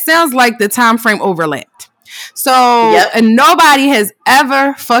it sounds like the time frame overlapped. So, and nobody has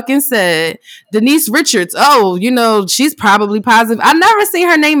ever fucking said Denise Richards, oh, she's probably positive. I never seen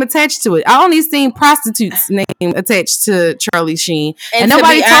her name attached to it. I only seen prostitute's name attached to Charlie Sheen, and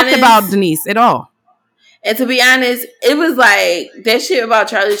nobody talked about Denise at all. And to be honest, it was like that shit about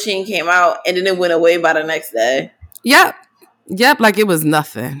Charlie Sheen came out and then it went away by the next day. Yep. Like it was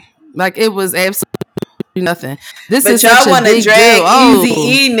nothing. Like it was absolutely nothing. This but is y'all want to drag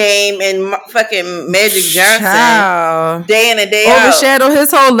Eazy-E name and fucking Magic Johnson day in and day out. Overshadow his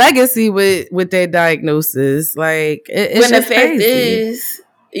whole legacy with that diagnosis. Like it's when just the fact crazy. is,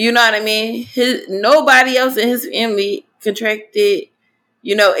 you know what I mean? Nobody else in his family contracted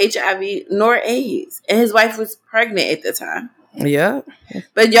HIV nor AIDS, and his wife was pregnant at the time. Yeah,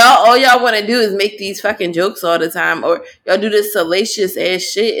 but all y'all want to do is make these fucking jokes all the time, or y'all do this salacious ass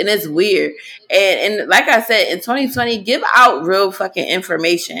shit, and it's weird. And like I said, in 2020, give out real fucking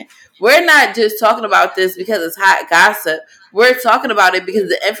information. We're not just talking about this because it's hot gossip. We're talking about it because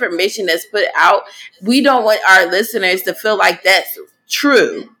the information that's put out, we don't want our listeners to feel like that's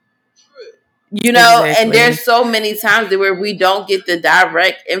true. Exactly. And there's so many times where we don't get the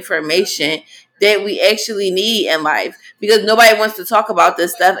direct information that we actually need in life, because nobody wants to talk about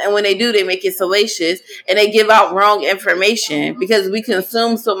this stuff. And when they do, they make it salacious and they give out wrong information because we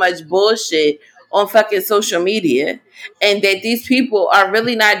consume so much bullshit on fucking social media, and that these people are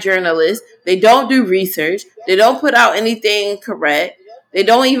really not journalists. They don't do research. They don't put out anything correct. They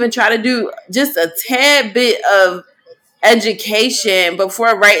don't even try to do just a tad bit of education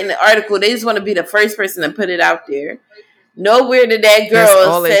before writing the article. They just want to be the first person to put it out there. Nowhere did that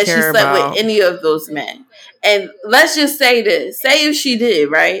girl say she slept with any of those men. And let's just say this. Say if she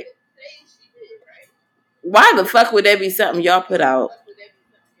did, right? Why the fuck would that be something y'all put out?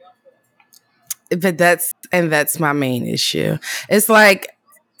 But that's my main issue. It's like,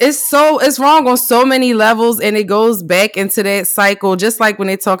 it's wrong on so many levels, and it goes back into that cycle, just like when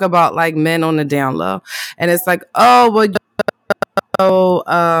they talk about like men on the down low, and it's like, oh well,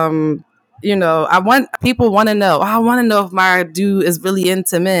 people want to know. I want to know if my dude is really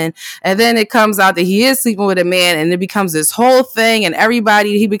into men, and then it comes out that he is sleeping with a man, and it becomes this whole thing, and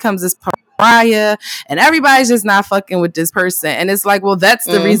he becomes this pariah, and everybody's just not fucking with this person, and it's like, well, that's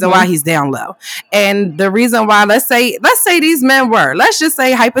the reason why he's down low, and the reason why, let's say these men were, let's just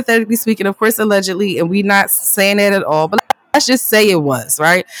say, hypothetically speaking, of course, allegedly, and we're not saying that at all, but let's just say it was,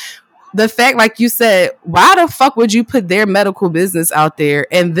 right? The fact, like you said, why the fuck would you put their medical business out there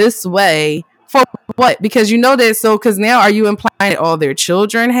in this way? For what? Because because now are you implying that all their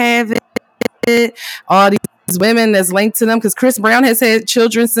children have it? All these women that's linked to them? Because Chris Brown has had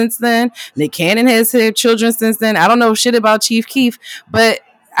children since then. Nick Cannon has had children since then. I don't know shit about Chief Keef, but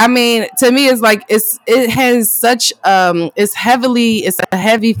I mean, to me, it's like it has such it's a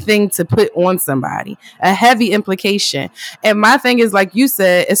heavy thing to put on somebody, a heavy implication. And my thing is, like you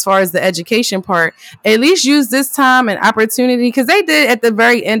said, as far as the education part, at least use this time and opportunity, because they did at the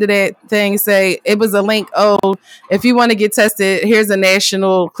very end of that thing say it was a link. Oh, if you want to get tested, here's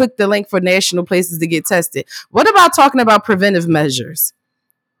click the link for national places to get tested. What about talking about preventive measures?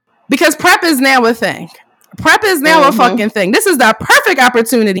 Because PrEP is now a thing. PrEP is now a fucking thing. This is the perfect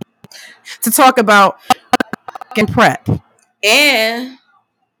opportunity to talk about fucking PrEP. And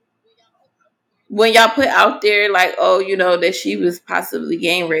when y'all put out there, like, oh, you know, that she was possibly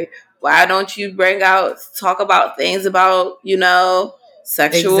gang raped, why don't you talk about things about, you know,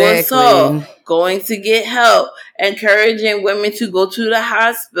 sexual assault, going to get help, encouraging women to go to the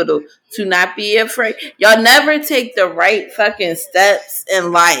hospital, to not be afraid. Y'all never take the right fucking steps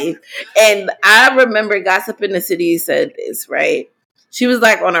in life. And I remember Gossip in the City said this, right? She was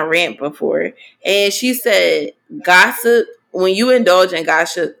like on a rant before, and she said, gossip, when you indulge in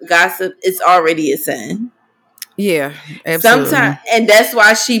gossip, it's already a sin. Yeah, absolutely. Sometimes, and that's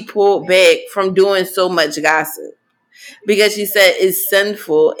why she pulled back from doing so much gossip, because she said it's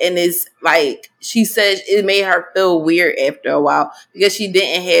sinful, and it's like, she said it made her feel weird after a while, because she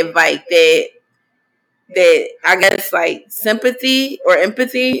didn't have like that I guess like sympathy or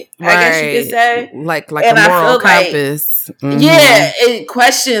empathy, right. I guess you could say, like and a moral compass. Like, yeah, it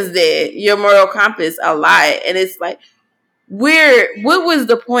questions your moral compass a lot, and it's like, what was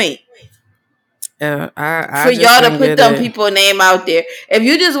the point? I for y'all to put them people name out there? If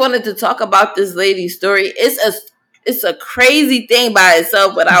you just wanted to talk about this lady's story, it's a crazy thing by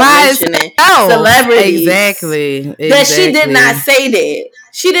itself without mentioning celebrities. Exactly. That she did not say that.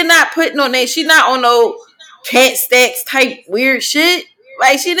 She did not put no name. She not on no cat stacks type weird shit.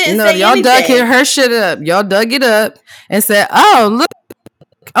 Like, she didn't say y'all anything. Dug her shit up. Y'all dug it up and said, oh, look.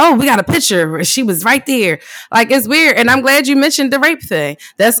 Oh, we got a picture. She was right there. Like, it's weird. And I'm glad you mentioned the rape thing.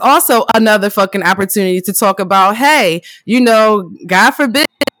 That's also another fucking opportunity to talk about, hey, you know, God forbid,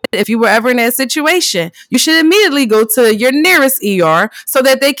 if you were ever in that situation, you should immediately go to your nearest ER so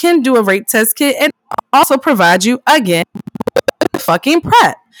that they can do a rape test kit and also provide you, again, with fucking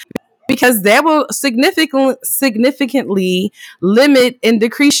PrEP. Because that will significantly limit and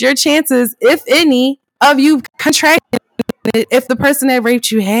decrease your chances, if any, of you contracting it if the person that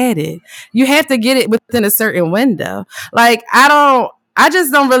raped you had it. You have to get it within a certain window. Like, I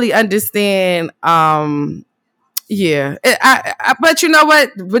just don't really understand. Yeah. But you know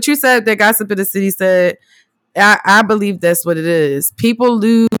what you said, that Gossip in the City said, I believe that's what it is. People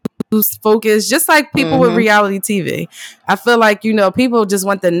lose focus, just like people with reality TV. I feel like, you know, people just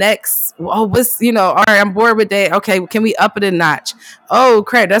want the next, all right, I'm bored with that. Okay, can we up it a notch? Oh,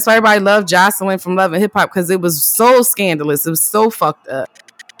 crap. That's why everybody loved Jocelyn from Love and Hip Hop, because it was so scandalous. It was so fucked up.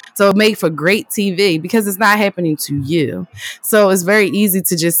 So it made for great TV because it's not happening to you. So it's very easy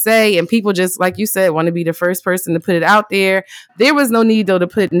to just say, and people just, like you said, want to be the first person to put it out there. There was no need, though, to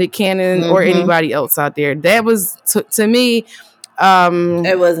put Nick Cannon or anybody else out there. That was, to me,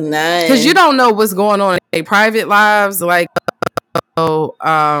 it was nice, because you don't know what's going on in their private lives. Like,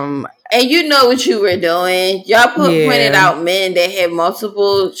 and you know what you were doing. Y'all pointed out men that had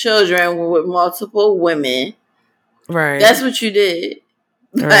multiple children with multiple women. Right. That's what you did.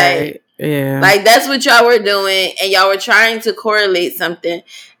 Right. Yeah. Like, that's what y'all were doing, and y'all were trying to correlate something,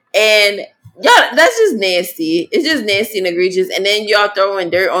 and y'all, that's just nasty. It's just nasty and egregious. And then y'all throwing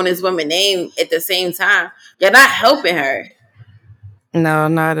dirt on this woman's name at the same time. You're not helping her. No,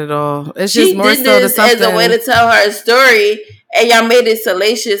 not at all. It's just more so to something as a way to tell her story, and y'all made it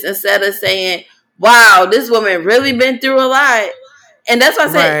salacious instead of saying, "Wow, this woman really been through a lot." And that's why I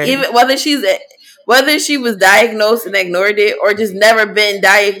said, even whether she was diagnosed and ignored it, or just never been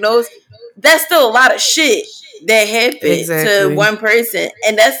diagnosed, that's still a lot of shit that happened to one person,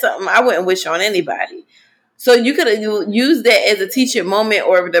 and that's something I wouldn't wish on anybody. So you could have used that as a teaching moment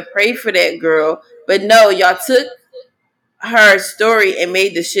or to pray for that girl, but no, y'all took her story and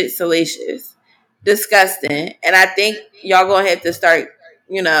made the shit salacious, disgusting. And I think y'all gonna have to start,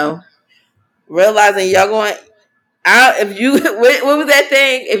 you know, realizing y'all going out. If you what was that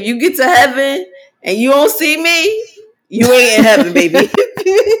thing? If you get to heaven and you don't see me, you ain't in heaven, baby.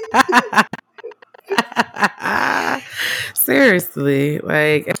 Seriously,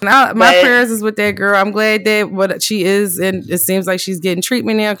 like, and my prayers is with that girl. I'm glad that what she is, and it seems like she's getting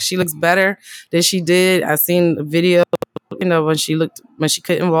treatment now because she looks better than she did. I seen a video, when she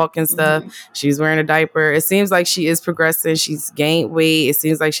couldn't walk and stuff, she was wearing a diaper. It seems like she is progressing. She's gained weight. It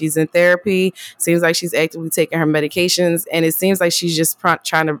seems like she's in therapy. It seems like she's actively taking her medications, and it seems like she's just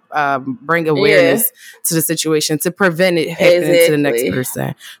trying to bring awareness to the situation to prevent it happening to the next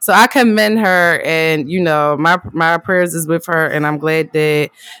person. So I commend her, and my prayers is with her, and I'm glad that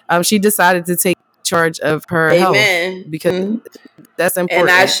she decided to take charge of her health, because that's important.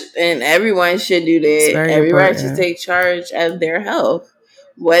 And everyone should do that. Everyone should take charge of their health,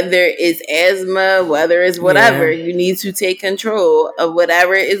 whether it's asthma, whether it's whatever. You need to take control of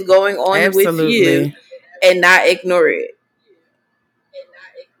whatever is going on with you and not ignore it.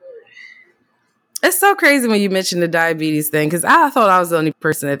 It's so crazy when you mention the diabetes thing, because I thought I was the only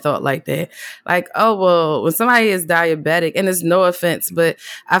person that thought like that. Like, oh, well, when somebody is diabetic, and it's no offense, but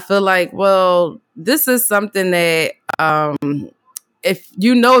I feel like, well, this is something that if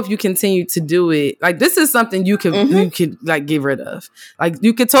you continue to do it, like, this is something you can like get rid of. Like,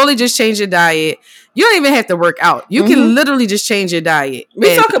 you could totally just change your diet. You don't even have to work out. You can literally just change your diet.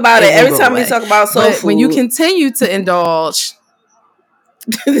 We talk about it every time we talk about soul food. When you continue to indulge.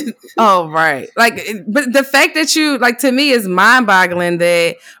 Oh, right. Like, but the fact that you, like, to me is mind-boggling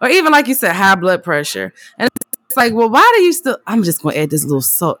that, or even like you said, high blood pressure. And it's like, well, why do you still, I'm just going to add this little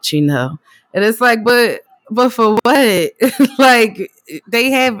salt, And it's like, but for what? Like,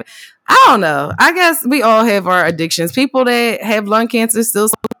 they have, I don't know. I guess we all have our addictions. People that have lung cancer still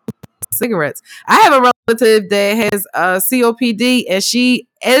smoke cigarettes. I have a relative that has COPD, and she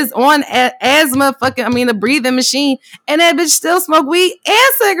is on asthma, a breathing machine, and that bitch still smoke weed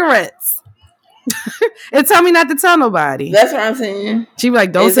and cigarettes. And tell me not to tell nobody. That's what I'm saying. She be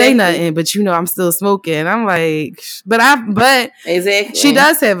like, don't say nothing, but I'm still smoking. I'm like, but exactly. She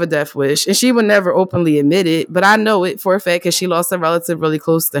does have a death wish, and she would never openly admit it, but I know it for a fact because she lost a relative really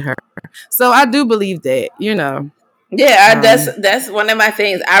close to her. So I do believe that, Yeah, that's one of my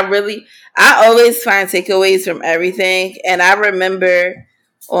things. I always find takeaways from everything. And I remember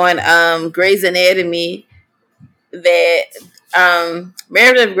on Grey's Anatomy that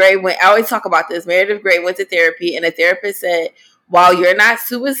Meredith Grey I always talk about this. Meredith Grey went to therapy, and the therapist said, while you're not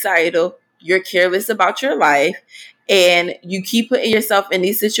suicidal, you're careless about your life, and you keep putting yourself in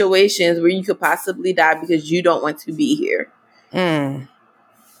these situations where you could possibly die because you don't want to be here. And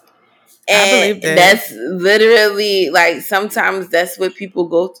that's literally, like, sometimes that's what people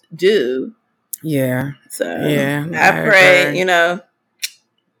go do. Yeah. So yeah, I pray,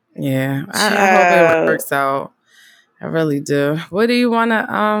 Yeah, I hope it works out. I really do. What do you want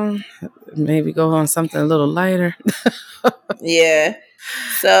to maybe go on something a little lighter? Yeah.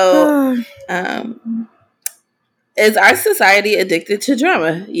 So is our society addicted to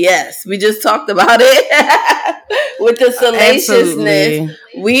drama? Yes, we just talked about it. With the salaciousness,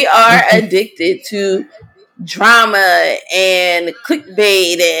 we are addicted to drama and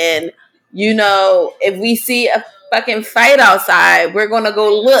clickbait, and if we see a fucking fight outside, we're gonna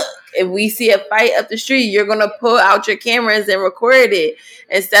go look. If we see a fight up the street, you're gonna pull out your cameras and record it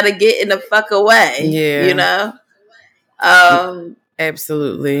instead of getting the fuck away. Yeah,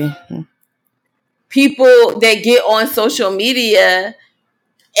 absolutely. People that get on social media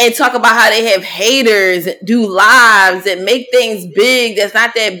and talk about how they have haters, do lives, and make things big that's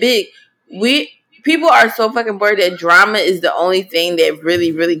not that big. People are so fucking bored that drama is the only thing that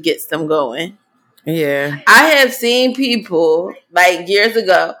really, really gets them going. Yeah. I have seen people, like, years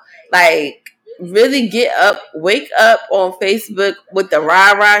ago, like, really wake up on Facebook with the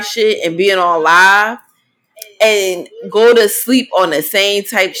rah-rah shit and being on live, and go to sleep on the same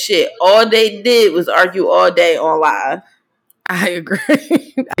type shit. All they did was argue all day on live. I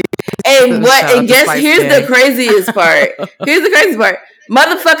agree. And here's the craziest part.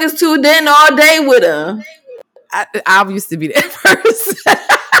 Motherfuckers tuned in all day with them. I used to be that person.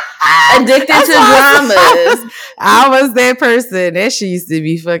 Addicted to dramas. I was that person. That shit used to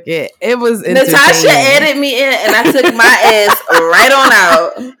be fucking. It was Natasha added me in, and I took my ass right on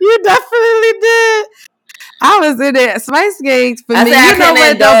out. You definitely did. I was in it. Spice Gangs for me. I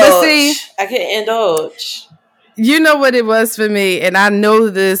can't indulge. You know what it was for me, and I know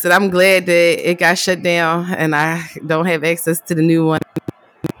this, and I'm glad that it got shut down, and I don't have access to the new one.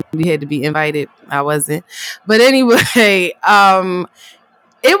 We had to be invited. I wasn't. But anyway,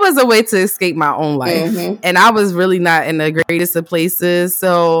 it was a way to escape my own life. And I was really not in the greatest of places.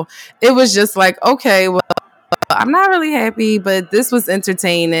 So it was just like, okay, well, I'm not really happy, but this was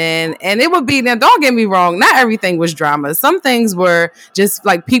entertaining. And it would be, now don't get me wrong, not everything was drama. Some things were just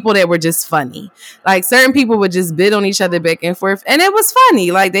like people that were just funny. Like certain people would just bid on each other back and forth. And it was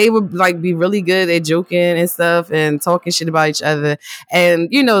funny. Like they would like be really good at joking and stuff and talking shit about each other. And,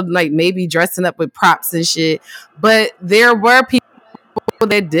 you know, like maybe dressing up with props and shit. But there were people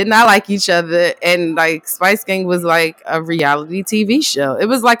that did not like each other, and like Spice Gang was like a reality TV show. It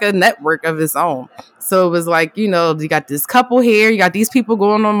was like a network of its own. So it was like, you know, you got this couple here, you got these people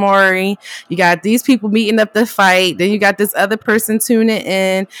going on Maury, you got these people meeting up to fight, then you got this other person tuning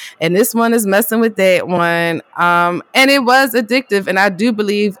in, and this one is messing with that one. And it was addictive, and I do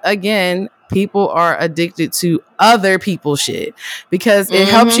believe, again, people are addicted to other people's shit because it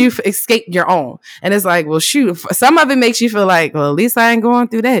helps you escape your own. And it's like, well, shoot, some of it makes you feel like, well, at least I ain't going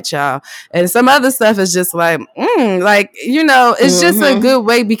through that, y'all. And some other stuff is just like, like, you know, it's just a good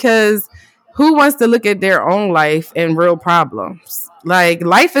way, because who wants to look at their own life and real problems? Like,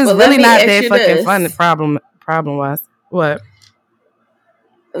 life is really not that fucking fun. Problem wise, what?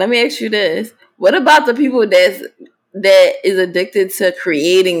 Let me ask you this: what about the people that is addicted to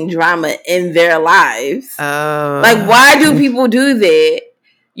creating drama in their lives? Like, why do people do that?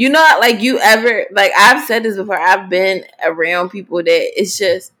 You know, like, you ever, like, I've said this before, I've been around people that it's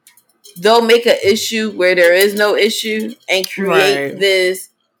just, they'll make an issue where there is no issue and create this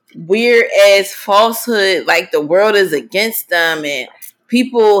weird ass falsehood, like the world is against them and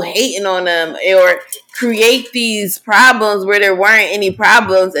people hating on them, or create these problems where there weren't any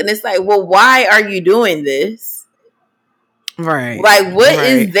problems. And it's like, well, why are you doing this? Right. Like, what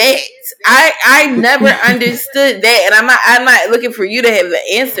is that? I never understood that, and I'm not looking for you to have the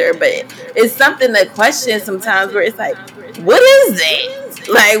answer, but it's something to question sometimes, where it's like, what is that?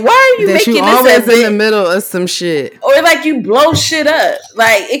 Like, why are you making this always in the middle of some shit? Or like you blow shit up.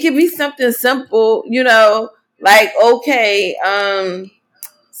 Like, it could be something simple, you know, like, okay,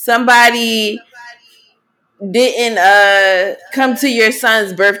 somebody didn't come to your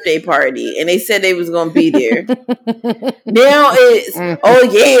son's birthday party and they said they was gonna be there. Now it's oh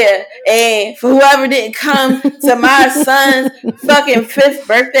yeah, and for whoever didn't come to my son's fucking 5th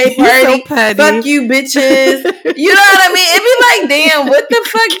birthday party, so fuck you bitches. You know what I mean? It be like, damn, what the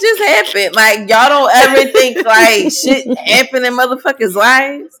fuck just happened? Like, y'all don't ever think like shit happen in motherfuckers'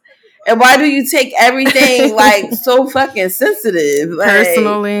 lives? And why do you take everything like so fucking sensitive? Like,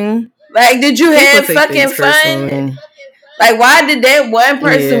 personally. Like, did you have fucking fun? Like, why did that one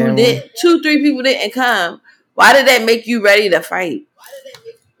person who did 2-3 people didn't come? Why did that make you ready to fight?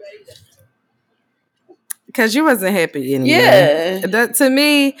 Because you wasn't happy anyway. Yeah. That, to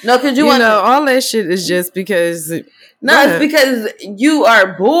me, no, because you know, all that shit is just because. No, it's because you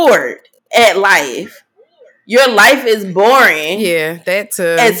are bored at life. Your life is boring. Yeah, that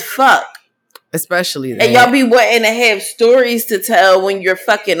too. As fuck. Especially that. And y'all be wanting to have stories to tell when you're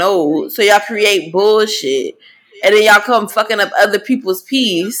fucking old. So y'all create bullshit. And then y'all come fucking up other people's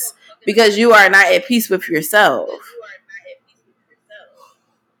peace because you are not at peace with yourself.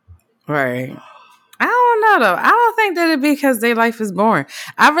 Right. I don't know, though. I don't think that it's because their life is boring.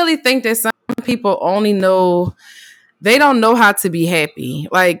 I really think that some people only know... They don't know how to be happy.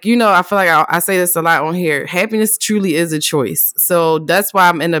 Like, you know, I feel like I say this a lot on here. Happiness truly is a choice. So that's why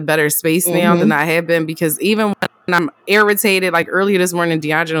I'm in a better space now than I have been. Because even when I'm irritated, like earlier this morning,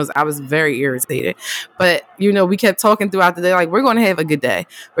 DeAndre I was very irritated. But, you know, we kept talking throughout the day, like, we're going to have a good day.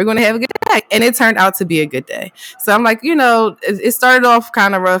 We're going to have a good day. And it turned out to be a good day. So I'm like, you know, it started off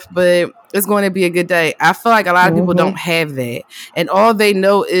kind of rough, but it's going to be a good day. I feel like a lot of people don't have that. And all they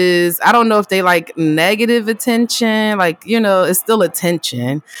know is, I don't know if they like negative attention, like, you know, it's still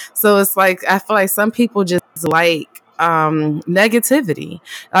attention. So it's like, I feel like some people just like negativity.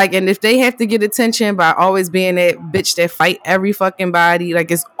 Like, and if they have to get attention by always being that bitch that fight every fucking body,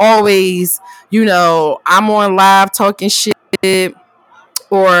 like it's always, you know, I'm on live talking shit,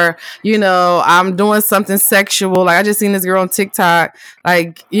 or, you know, I'm doing something sexual. Like, I just seen this girl on TikTok.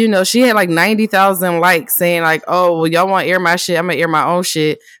 Like, you know, she had like 90,000 likes saying like, oh, well, y'all want to air my shit? I'm going to air my own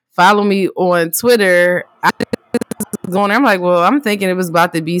shit. Follow me on Twitter. I'm like, well, I'm thinking it was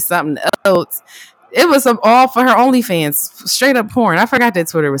about to be something else. It was all for her OnlyFans. Straight up porn. I forgot that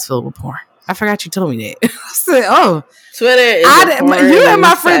Twitter was filled with porn. I forgot you told me that. I said, oh. Twitter is you and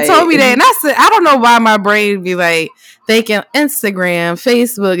my friend site. told me that, and I said I don't know why my brain be like thinking Instagram,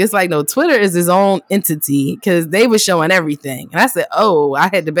 Facebook. It's like no, Twitter is its own entity because they were showing everything, and I said, oh, I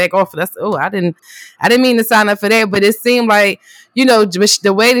had to back off. And I said, oh, I didn't mean to sign up for that, but it seemed like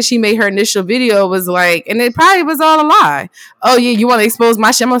the way that she made her initial video was like, and it probably was all a lie. Oh yeah, you want to expose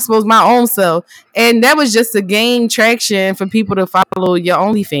my shit? I'm gonna expose my own self, and that was just to gain traction for people to follow your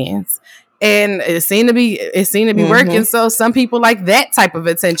OnlyFans. And it seemed to be working. So some people like that type of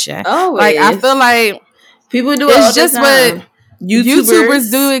attention. Oh, like I feel like people do it it's all just the time. What YouTubers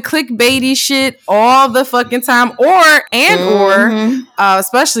do it clickbaity shit all the fucking time, or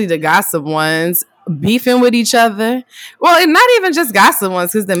especially the gossip ones beefing with each other. Well, and not even just gossip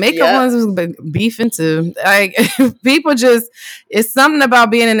ones, because the makeup ones was beefing too. Like people it's something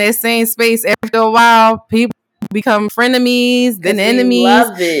about being in that same space. After a while, people become frenemies, then enemies.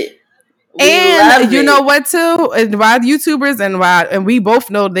 Love it. And you know what too? Why YouTubers and we both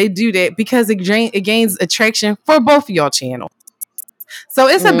know they do that because it gains attraction for both of y'all channels. So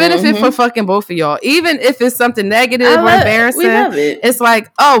it's a benefit for fucking both of y'all, even if it's something negative or embarrassing. We love it. It's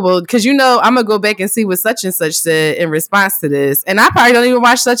like, oh well, because I'm gonna go back and see what such and such said in response to this, and I probably don't even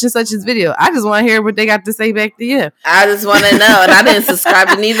watch such and such's video. I just want to hear what they got to say back to you. I just want to know, and I didn't subscribe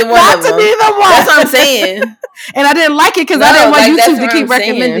to neither one of them. Neither one. That's what I'm saying. And I didn't like it because I didn't want YouTube to keep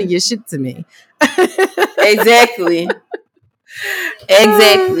recommending your shit to me. Exactly.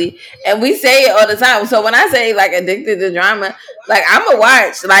 And we say it all the time. So when I say like addicted to drama, like I'm gonna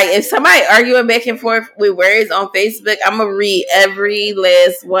watch. Like if somebody arguing back and forth with words on Facebook, I'm gonna read every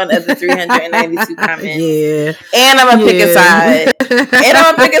last one of the 392 comments. Yeah. And I'm gonna pick a side.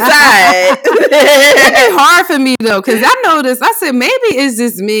 It's hard for me though, because I noticed. I said maybe it's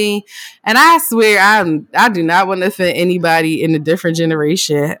just me, and I swear I do not want to offend anybody in a different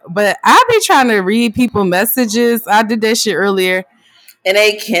generation, but I be trying to read people messages. I did that shit earlier. And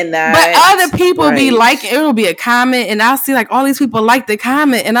they cannot. But other people be like, it will be a comment, and I'll see like all these people like the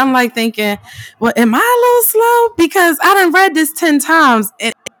comment, and I'm like thinking, well, am I a little slow? Because I done read this 10 times,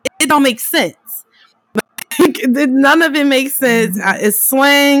 and it don't make sense. None of it makes sense. It's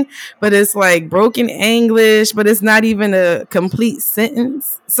slang, but it's like broken English, but it's not even a complete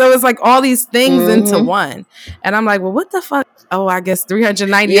sentence. So it's like all these things into one. And I'm like, well, what the fuck? Oh, I guess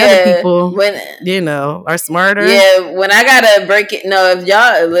 390 other people, are smarter. Yeah, when I gotta break it. No, if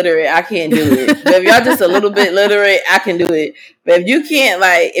y'all illiterate, I can't do it. But if y'all just a little bit literate, I can do it. But if you can't,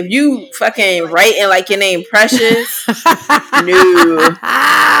 like, if you fucking writing like your name Precious, no.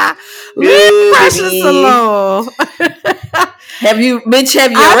 Leave Precious alone. Have you read?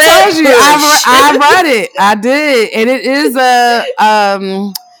 I told you, I read it. I did, and it is a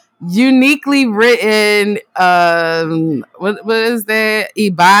uniquely written. What is that?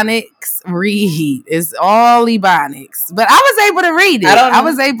 Ebonics read. It's all Ebonics, but I was able to read it. I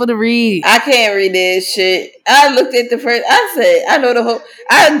was able to read. I can't read this shit. I looked at the first. I said, I know the whole.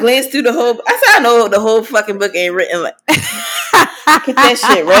 I glanced through the whole. I said, I know the whole fucking book ain't written like. Get that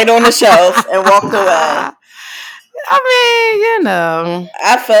shit right on the shelf and walked away. I mean,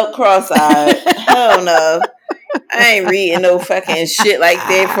 I felt cross-eyed. Hell no. I ain't reading no fucking shit like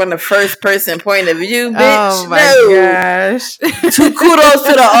that from the first person point of view, bitch. Oh my gosh. Kudos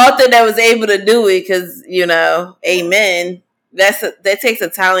to the author that was able to do it, because, amen. That takes a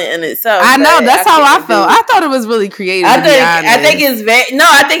talent in itself. I know, that's how I felt. I thought it was really creative. I think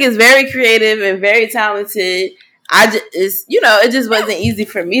it's very creative and very talented. It just wasn't easy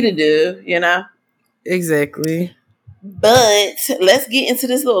for me to do, Exactly. But let's get into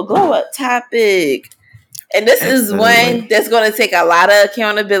this little glow up topic. And this is one that's going to take a lot of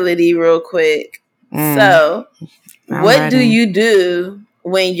accountability real quick. So, what do you do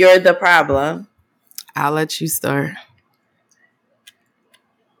when you're the problem? I'll let you start.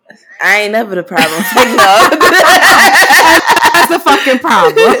 I ain't never the problem. That's the fucking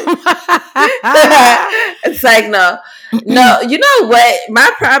problem. It's like, no, you know what?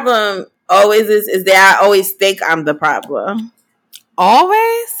 My problem always is that I always think I'm the problem.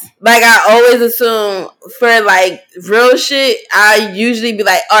 Always? Like, I always assume for, like, real shit, I usually be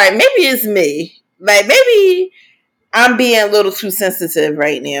like, all right, maybe it's me. Like, maybe I'm being a little too sensitive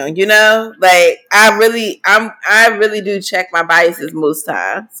right now, Like, I really do check my biases most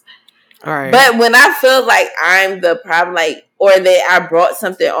times. All right. But when I feel like I'm the problem, like, or that I brought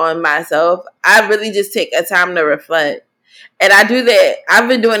something on myself, I really just take a time to reflect. And I do that. I've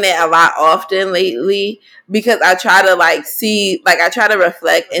been doing that a lot often lately because I try to I try to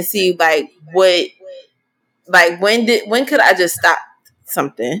reflect and see when could I just stop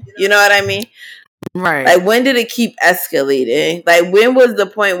something? You know what I mean? Right. Like, when did it keep escalating? Like, when was the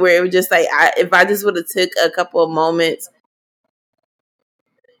point where it was just like, if I just would have took a couple of moments,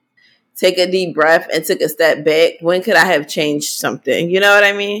 take a deep breath, and took a step back, when could I have changed something? You know what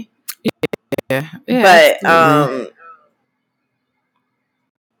I mean? Yeah. But Absolutely.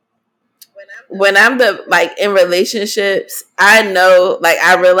 when I'm in relationships, I know, like,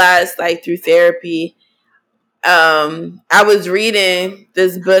 I realized, like, through therapy, I was reading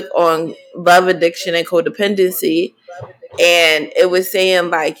this book on love addiction and codependency, and it was saying,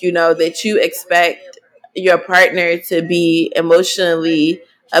 like, that you expect your partner to be emotionally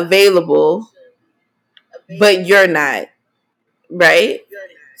available, but you're not, right?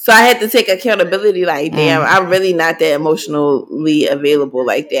 So I had to take accountability, like, damn, I'm really not that emotionally available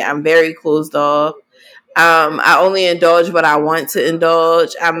like that. I'm very closed off. I only indulge what I want to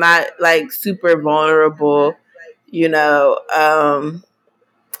indulge. I'm not, like, super vulnerable, you know.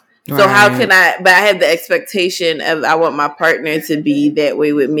 So how can but I have the expectation of, I want my partner to be that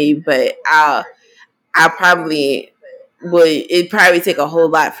way with me, but I probably it'd probably take a whole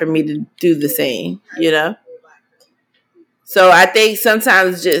lot for me to do the same, So I think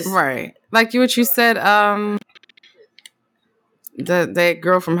sometimes just right, like what you said, that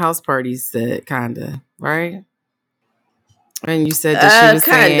girl from House Party said, kinda, right? And you said that she was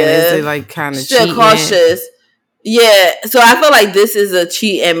kind saying, is it of like kind of still cheating? cautious. Yeah, so I feel like this is a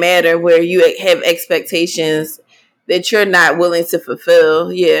cheat and matter where you have expectations that you're not willing to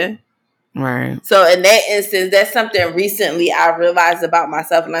fulfill. Yeah. Right. So in that instance, that's something recently I realized about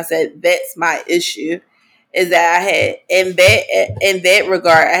myself, and I said that's my issue. Is that I had in that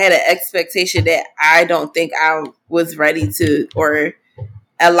regard, I had an expectation that I don't think I was ready to, or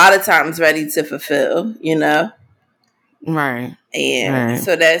a lot of times ready to fulfill. Right. And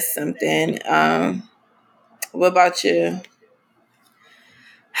so that's something. What about you?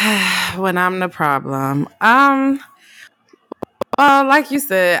 When I'm the problem, well, like you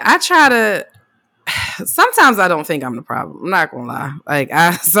said, I try to. Sometimes I don't think I'm the problem. I'm not gonna lie. Like,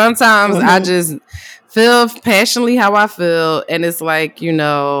 sometimes I just feel passionately how I feel, and it's like, it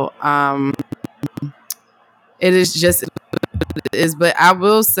is just is. But I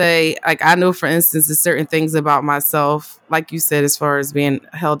will say, like, I know, for instance, there's certain things about myself, like you said, as far as being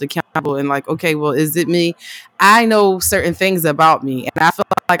held accountable, and like, okay, well, is it me? I know certain things about me, and I feel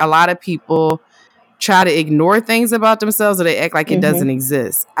like a lot of people try to ignore things about themselves, or they act like it doesn't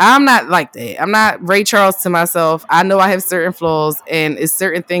exist. I'm not like that. I'm not Ray Charles to myself. I know I have certain flaws, and it's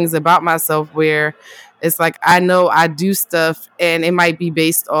certain things about myself where it's like, I know I do stuff, and it might be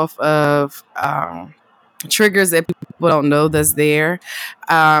based off of triggers that people don't know that's there.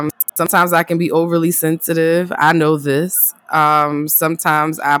 Sometimes I can be overly sensitive. I know this.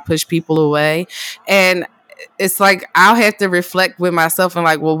 Sometimes I push people away, and it's like, I'll have to reflect with myself and,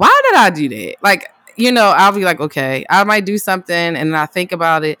 like, well, why did I do that? Like, I'll be like, okay, I might do something, and I think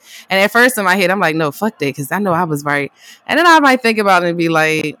about it, and at first in my head I'm like, no, fuck that, because I know I was right, and then I might think about it and be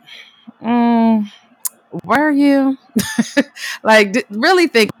like, were you? Like, really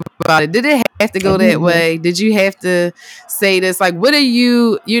think about it. Did it have to go that way? Did you have to say this? Like, what are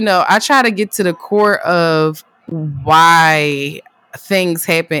you, I try to get to the core of why things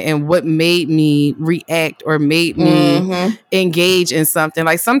happen and what made me react or made me engage in something.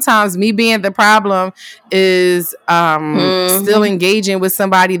 Like, sometimes me being the problem is still engaging with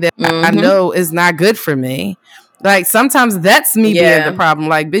somebody that I know is not good for me. Like, sometimes that's me being the problem.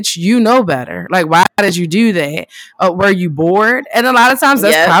 Like, bitch, you know better. Like, why did you do that? Were you bored? And a lot of times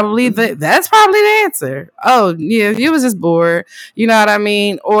that's probably the answer. Oh, yeah, you was just bored. You know what I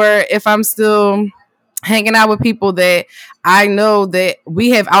mean? Or if I'm still hanging out with people that I know that we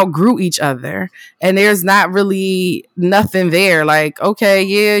have outgrew each other, and there's not really nothing there. Like, okay,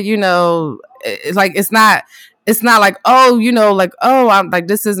 yeah, it's like, it's not like, oh, like, oh, I'm like,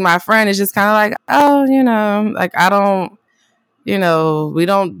 this is my friend. It's just kind of like, oh, like, I don't, we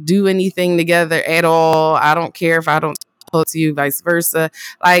don't do anything together at all. I don't care if I don't talk to you, vice versa.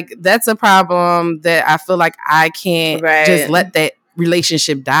 Like, that's a problem that I feel like I can't just let that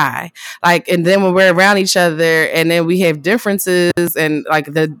relationship die. Like, and then when we're around each other and then we have differences and like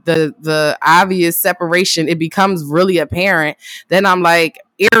the obvious separation, it becomes really apparent. Then I'm like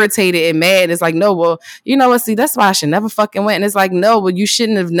irritated and mad. It's like, no, well, you know what? See, that's why I should never fucking went. And it's like, no, well, you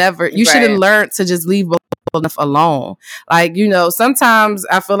shouldn't have never. You should have learned to just leave enough alone. Like, sometimes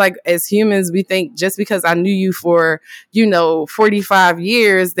I feel like as humans, we think just because I knew you for 45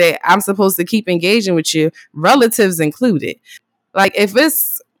 years that I'm supposed to keep engaging with you, relatives included. Like, if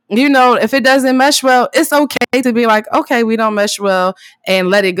it's, if it doesn't mesh well, it's okay to be like, okay, we don't mesh well, and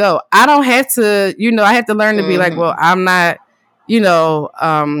let it go. I don't have to, I have to learn to be like, well, I'm not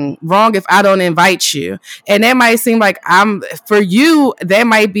wrong if I don't invite you. And that might seem like for you, that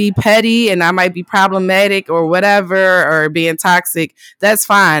might be petty and I might be problematic or whatever, or being toxic. That's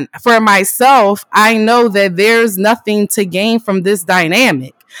fine. For myself, I know that there's nothing to gain from this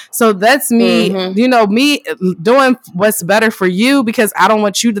dynamic. So that's me, me doing what's better for you, because I don't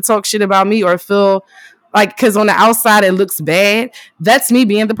want you to talk shit about me or feel like, because on the outside it looks bad. That's me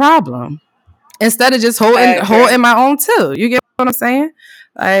being the problem, instead of just holding my own too. You get what I'm saying?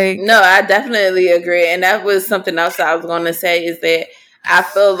 Like, no, I definitely agree. And that was something else I was going to say, is that I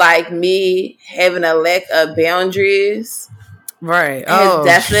feel like me having a lack of boundaries has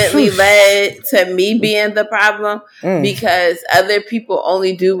definitely led to me being the problem, because other people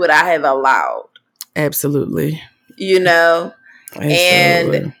only do what I have allowed. Absolutely. And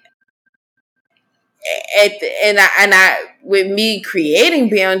with me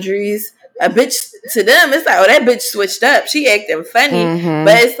creating boundaries, a bitch to them, it's like, oh, that bitch switched up. She acting funny.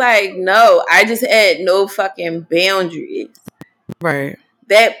 But it's like, no, I just had no fucking boundaries. Right.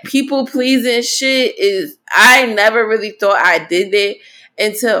 That people pleasing shit is, I never really thought I did it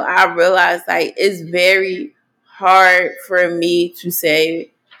until I realized, like, it's very hard for me to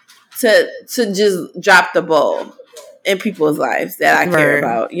say, to just drop the ball in people's lives that I care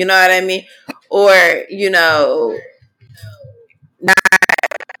about. You know what I mean? Or, not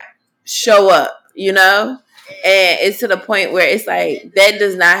show up, and it's to the point where it's like, that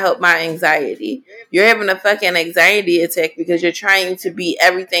does not help my anxiety. You're having a fucking anxiety attack because you're trying to be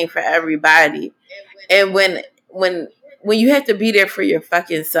everything for everybody. And when you have to be there for your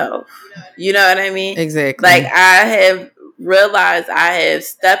fucking self, you know what I mean? Exactly. Like, I have realized I have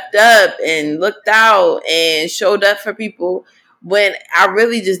stepped up and looked out and showed up for people when I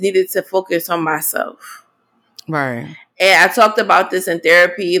really just needed to focus on myself. Right. And I talked about this in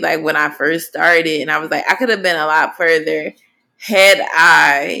therapy, like when I first started, and I was like, I could have been a lot further had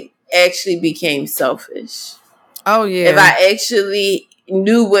I actually became selfish. Oh, yeah. If I actually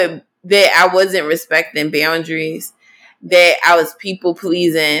knew that I wasn't respecting boundaries, that I was people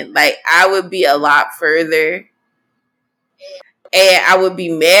pleasing, like, I would be a lot further. And I would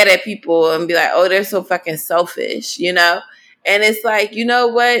be mad at people and be like, oh, they're so fucking selfish, And it's like, you know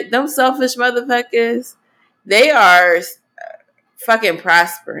what? Them selfish motherfuckers, they are fucking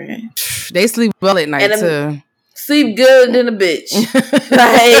prospering. They sleep well at night too. Sleep good than a bitch.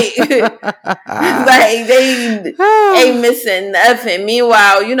 like they ain't missing nothing.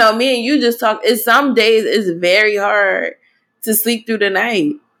 Meanwhile, me and you just talk. Some days it's very hard to sleep through the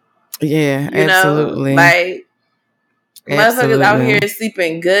night. Yeah, absolutely. Like, motherfuckers out here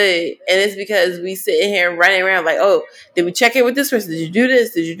sleeping good, and it's because we sitting here running around like, oh, did we check in with this person? Did you do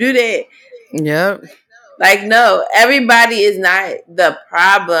this? Did you do that? Yep. Like, no, everybody is not the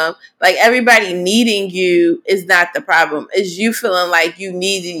problem. Like, everybody needing you is not the problem. It's you feeling like you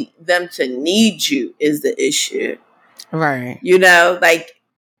need them to need you is the issue. Right. Like,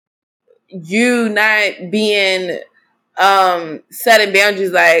 you not being setting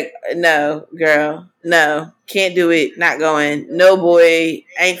boundaries, like, no, girl, no, can't do it, not going, no, boy,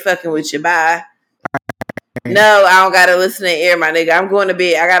 ain't fucking with you, bye. No, I don't gotta listen to air, my nigga. I'm going to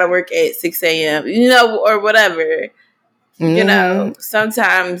bed. I gotta work at 6 a.m. Or whatever.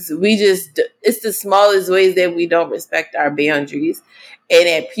 Sometimes it's the smallest ways that we don't respect our boundaries, and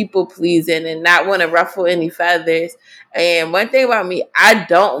that people pleasing and not want to ruffle any feathers. And one thing about me, I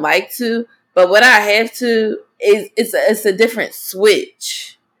don't like to, but when I have to, it's a different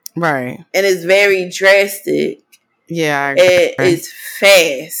switch. Right. And it's very drastic. Yeah. It's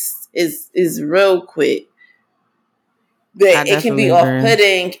fast. It's real quick. But it can be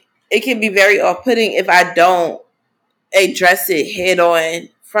off-putting. It can be very off-putting if I don't address it head on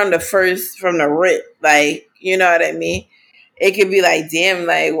from the rip. Like, you know what I mean? It could be like, damn,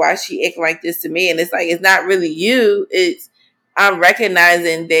 like, why is she acting like this to me? And it's like, it's not really you. I'm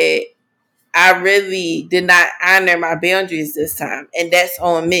recognizing that I really did not honor my boundaries this time. And that's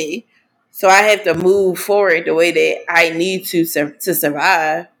on me. So I have to move forward the way that I need to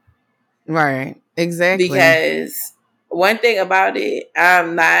survive. Right. Exactly. Because one thing about it,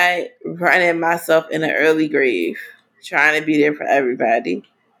 I'm not running myself in an early grave, trying to be there for everybody.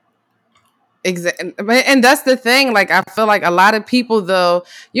 Exactly. And that's the thing. Like, I feel like a lot of people, though,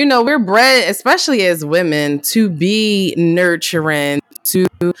 we're bred, especially as women, to be nurturing, to,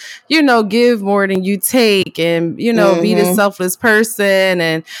 give more than you take, and, be the selfless person.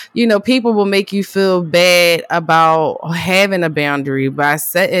 And, people will make you feel bad about having a boundary by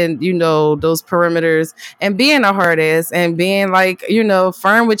setting, those perimeters and being a hard ass and being like,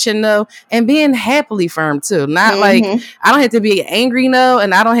 firm with your no, and being happily firm too. Not like, I don't have to be angry no,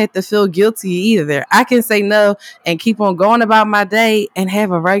 and I don't have to feel guilty either. I can say no and keep on going about my day and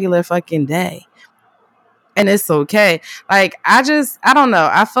have a regular fucking day. And it's okay. Like, I don't know.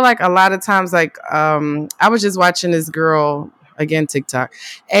 I feel like a lot of times, like, I was just watching this girl, again, TikTok,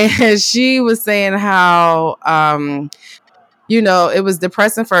 and she was saying how, it was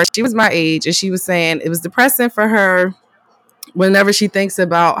depressing for her. She was my age, and she was saying it was depressing for her whenever she thinks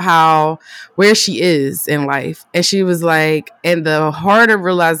about where she is in life. And she was like, and the harder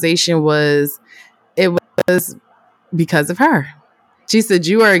realization was, it was because of her. She said,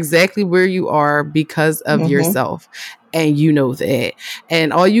 you are exactly where you are because of yourself. And you know that.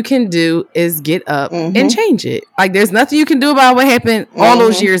 And all you can do is get up and change it. Like, there's nothing you can do about what happened all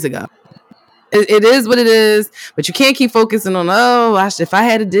those years ago. It is what it is. But you can't keep focusing on, if I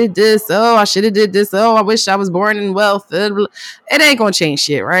had did this, I should have did this. I wish I was born in wealth. It ain't going to change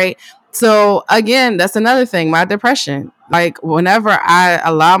shit, right? So, again, that's another thing, my depression. Like, whenever I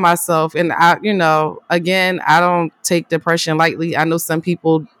allow myself, and again, I don't take depression lightly. I know some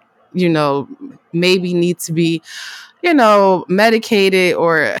people, maybe need to be, medicated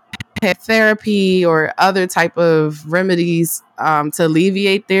or have therapy or other type of remedies to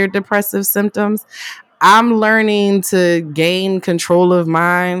alleviate their depressive symptoms. I'm learning to gain control of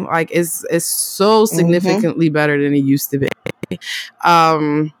mine. Like, it's so significantly better than it used to be.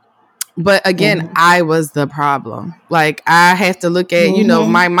 But again, I was the problem. Like, I have to look at,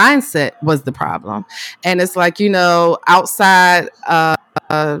 my mindset was the problem. And it's like, outside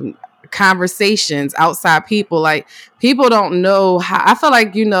conversations, outside people, like, people don't know how. I feel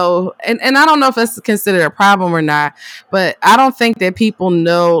like, and I don't know if that's considered a problem or not, but I don't think that people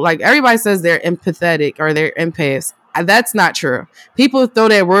know, like, everybody says they're empathetic or they're empaths. That's not true. People throw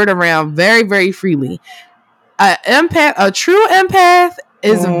that word around very, very freely. A true empath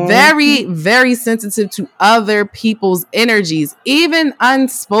is very, very sensitive to other people's energies, even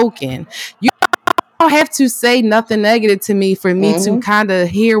unspoken. You don't have to say nothing negative to me for me to kind of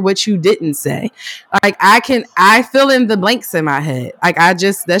hear what you didn't say. Like, I fill in the blanks in my head. Like,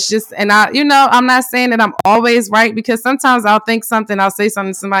 and I'm not saying that I'm always right, because sometimes I'll think something, I'll say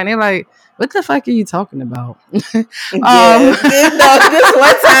something to somebody, and they're like, what the fuck are you talking about? This one time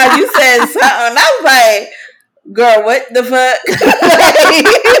you said something, I was like, girl, what the fuck?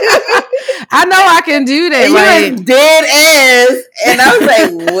 I know I can do that. And you was dead ass. And I was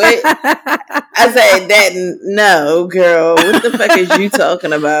like, what? I said, that, no, girl. What the fuck is you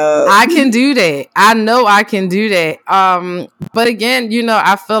talking about? I can do that. I know I can do that. But again,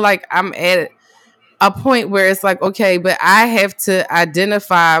 I feel like I'm at a point where it's like, okay, but I have to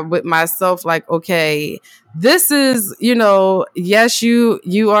identify with myself, like, okay, this is, yes,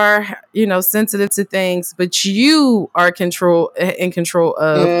 you are, sensitive to things, but you are in control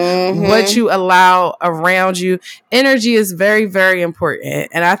of what you allow around you. Energy is very, very important.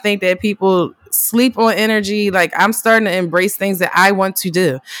 And I think that people sleep on energy. Like, I'm starting to embrace things that I want to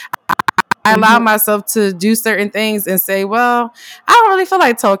do. I allow myself to do certain things and say, well, I don't really feel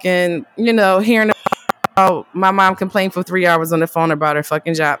like talking, hearing my mom complained for 3 hours on the phone about her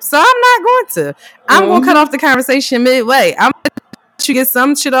fucking job. So I'm not going to. I'm going to cut off the conversation midway. I'm going to let you get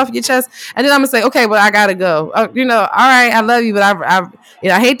some shit off your chest. And then I'm going to say, okay, well, I got to go. All right, I love you, but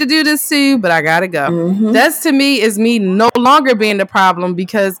I hate to do this to you, but I got to go. That's, to me, is me no longer being the problem,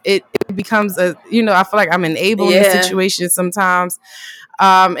 because it becomes I feel like I'm enabling the situation sometimes.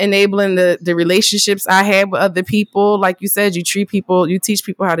 Enabling the relationships I have with other people. Like you said, you teach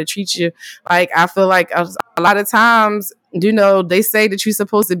people how to treat you. Like, I feel like a lot of times, they say that you're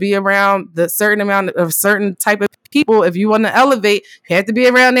supposed to be around the certain amount of certain type of people. If you want to elevate, you have to be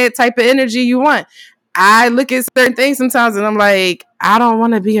around that type of energy you want. I look at certain things sometimes and I'm like, I don't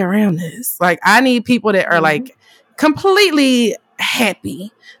want to be around this. Like, I need people that are like completely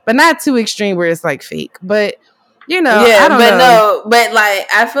happy, but not too extreme where it's like fake. But I don't know. But like,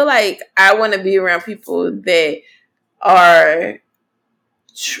 I feel like I want to be around people that are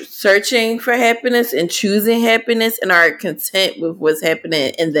searching for happiness and choosing happiness and are content with what's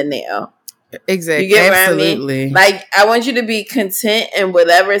happening in the now. Exactly. You get Absolutely. what I mean? Like, I want you to be content in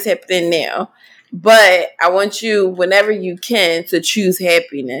whatever is happening now. But I want you, whenever you can, to choose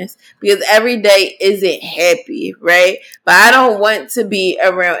happiness because every day isn't happy, right? But I don't want to be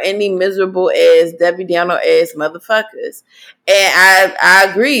around any miserable ass, Debbie Downer ass motherfuckers. And I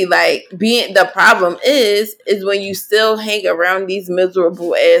agree. Like being the problem is when you still hang around these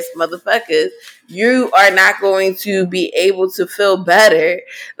miserable ass motherfuckers, you are not going to be able to feel better.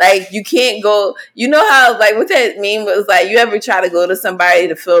 Like you can't go. You know how like what that meme was like. You ever try to go to somebody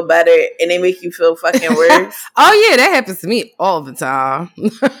to feel better and they make you feel fucking worse? Oh yeah, that happens to me all the time. And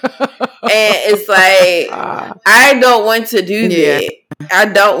it's like I don't want to do that. I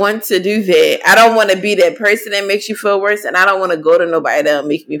don't want to do that. I don't want to be that person that makes you feel worse, and I don't want to go to nobody that'll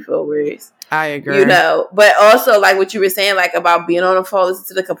make me feel worse. I agree. You know, but also like what you were saying, like about being on the phone, listen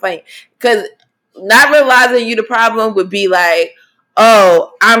to the complaint, because not realizing you the problem would be like,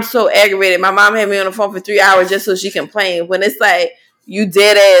 oh, I'm so aggravated. My mom had me on the phone for 3 hours just so she complained. When it's like you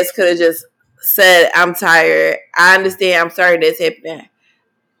dead ass could have just said, I'm tired. I understand. I'm sorry that's happening.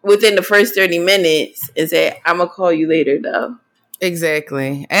 Within the first 30 minutes and say, I'm going to call you later though.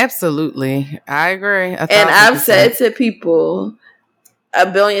 Exactly. Absolutely. I agree. And I've said to people a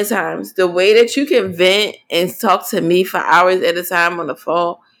billion times, the way that you can vent and talk to me for hours at a time on the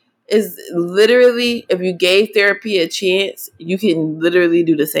phone is literally, if you gave therapy a chance, you can literally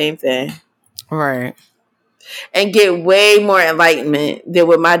do the same thing. Right. And get way more enlightenment than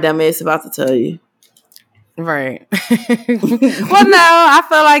what my dumb ass about to tell you. Right. Well, no, I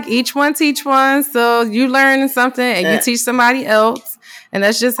feel like each one teach one. So you learn something and you teach somebody else. And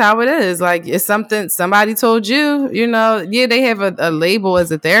that's just how it is. Like it's something somebody told you, you know, yeah, they have a label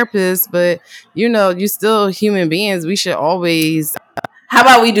as a therapist, but you know, you're still human beings. We should always how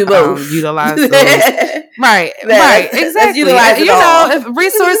about we do both? Utilize those. Right. Exactly. Utilize it all. If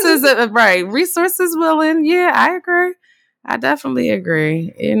resources willing. Yeah, I agree. I definitely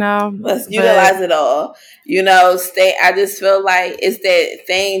agree. You know, let's utilize it all. You know, I just feel like it's that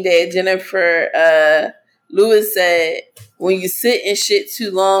thing that Jennifer Lewis said. When you sit in shit too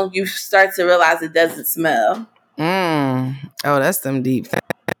long, you start to realize it doesn't smell. Oh, that's them deep things.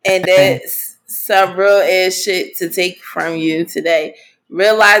 And that's some real ass shit to take from you today.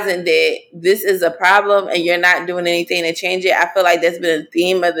 Realizing that this is a problem and you're not doing anything to change it. I feel like that's been a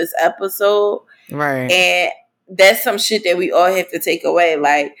theme of this episode. Right. And that's some shit that we all have to take away.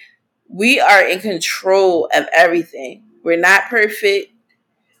 Like, we are in control of everything. We're not perfect,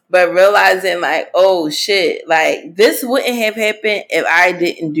 but realizing like, oh shit, like this wouldn't have happened if I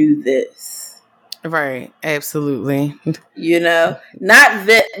didn't do this. Right. Absolutely. You know, not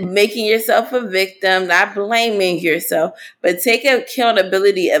making yourself a victim, not blaming yourself, but take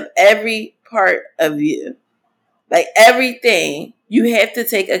accountability of every part of you. Like everything. You have to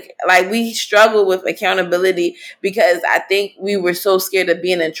take we struggle with accountability because I think we were so scared of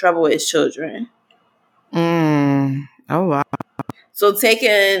being in trouble as children. Oh wow. So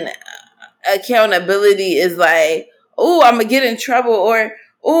taking accountability is like, oh, I'm gonna get in trouble, or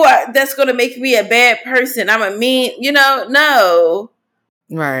oh, that's gonna make me a bad person. I'm a mean, no.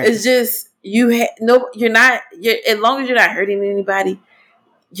 Right. It's just you're not. As long as you're not hurting anybody,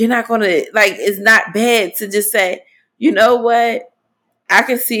 you're not gonna it's not bad to just say, you know what, I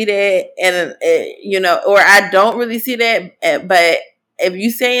can see that, and or I don't really see that, but if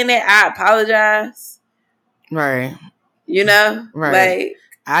you saying that, I apologize. Right. You know, right.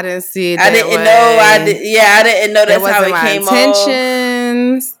 I didn't see it. I didn't know. I didn't know that's how it came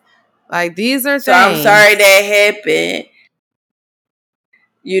intentions. Like these are things. So I'm sorry that happened.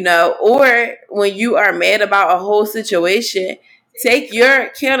 You know, or when you are mad about a whole situation, take your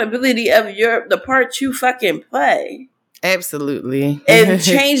accountability of the part you fucking play. Absolutely. And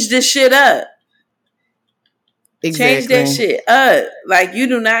change this shit up. Exactly. Change that shit up. Like you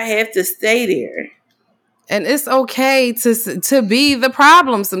do not have to stay there. And it's okay to be the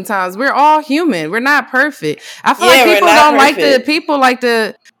problem sometimes. We're all human. We're not perfect. I feel like people like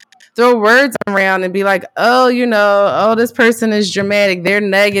to throw words around and be like, oh, this person is dramatic. They're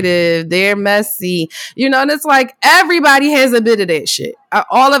negative. They're messy. And it's like everybody has a bit of that shit.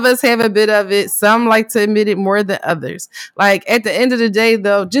 All of us have a bit of it. Some like to admit it more than others. Like at the end of the day,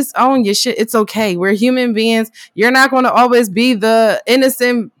 though, just own your shit. It's okay. We're human beings. You're not going to always be the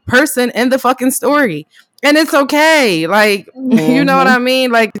innocent person in the fucking story. And it's okay. Like, you know what I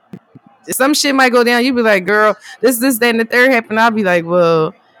mean? Like some shit might go down. You be like, girl, this, that, and the third happened. I'll be like,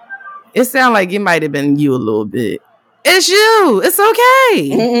 well, it sounds like it might have been you a little bit. It's you. It's okay.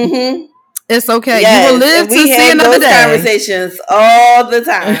 Mm-hmm. It's okay. Yes, you will live to see another day. Conversations all the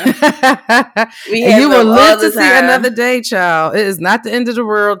time. You will live to see another day, child. It is not the end of the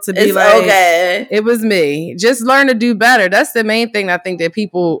world to be like, okay, it was me. Just learn to do better. That's the main thing I think that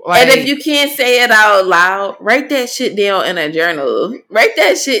people like. And if you can't say it out loud, write that shit down in a journal. Write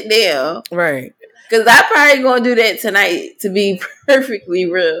that shit down. Right. Because I'm probably going to do that tonight, to be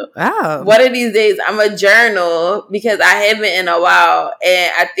perfectly real. Oh. One of these days, I'm a journal because I haven't in a while.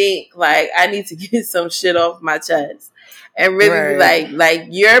 And I think, like, I need to get some shit off my chest. And really, like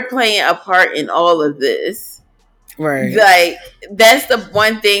you're playing a part in all of this. Right. Like, that's the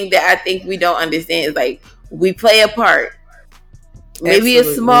one thing that I think we don't understand is, like, we play a part. Maybe a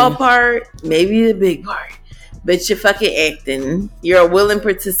small part, maybe a big part. But you're fucking acting. You're a willing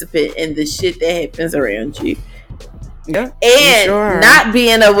participant in the shit that happens around you. Yeah. And not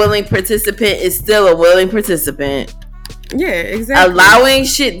being a willing participant is still a willing participant. Yeah, exactly. Allowing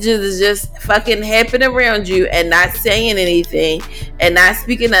shit to just fucking happen around you and not saying anything and not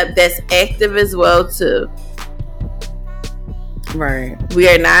speaking up, that's active as well too. Right. We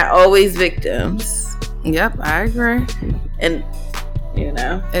are not always victims. Yep, I agree. And you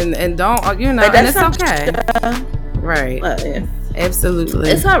know, and don't, you know, and it's okay. Right. Yeah. Absolutely.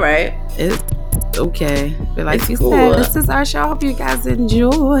 It's all right. It's okay. But like you cool. said, this is our show. I hope you guys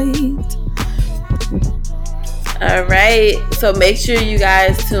enjoyed. All right. So make sure you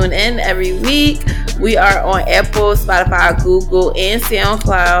guys tune in every week. We are on Apple, Spotify, Google, and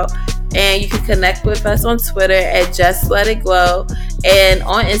SoundCloud. And you can connect with us on Twitter at Just Let It Glow and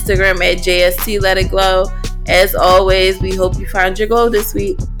on Instagram at JST Let It Glow. As always, we hope you found your glow this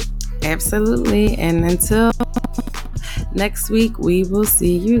week. Absolutely. And until next week, we will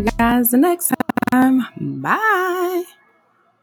see you guys next time. Bye.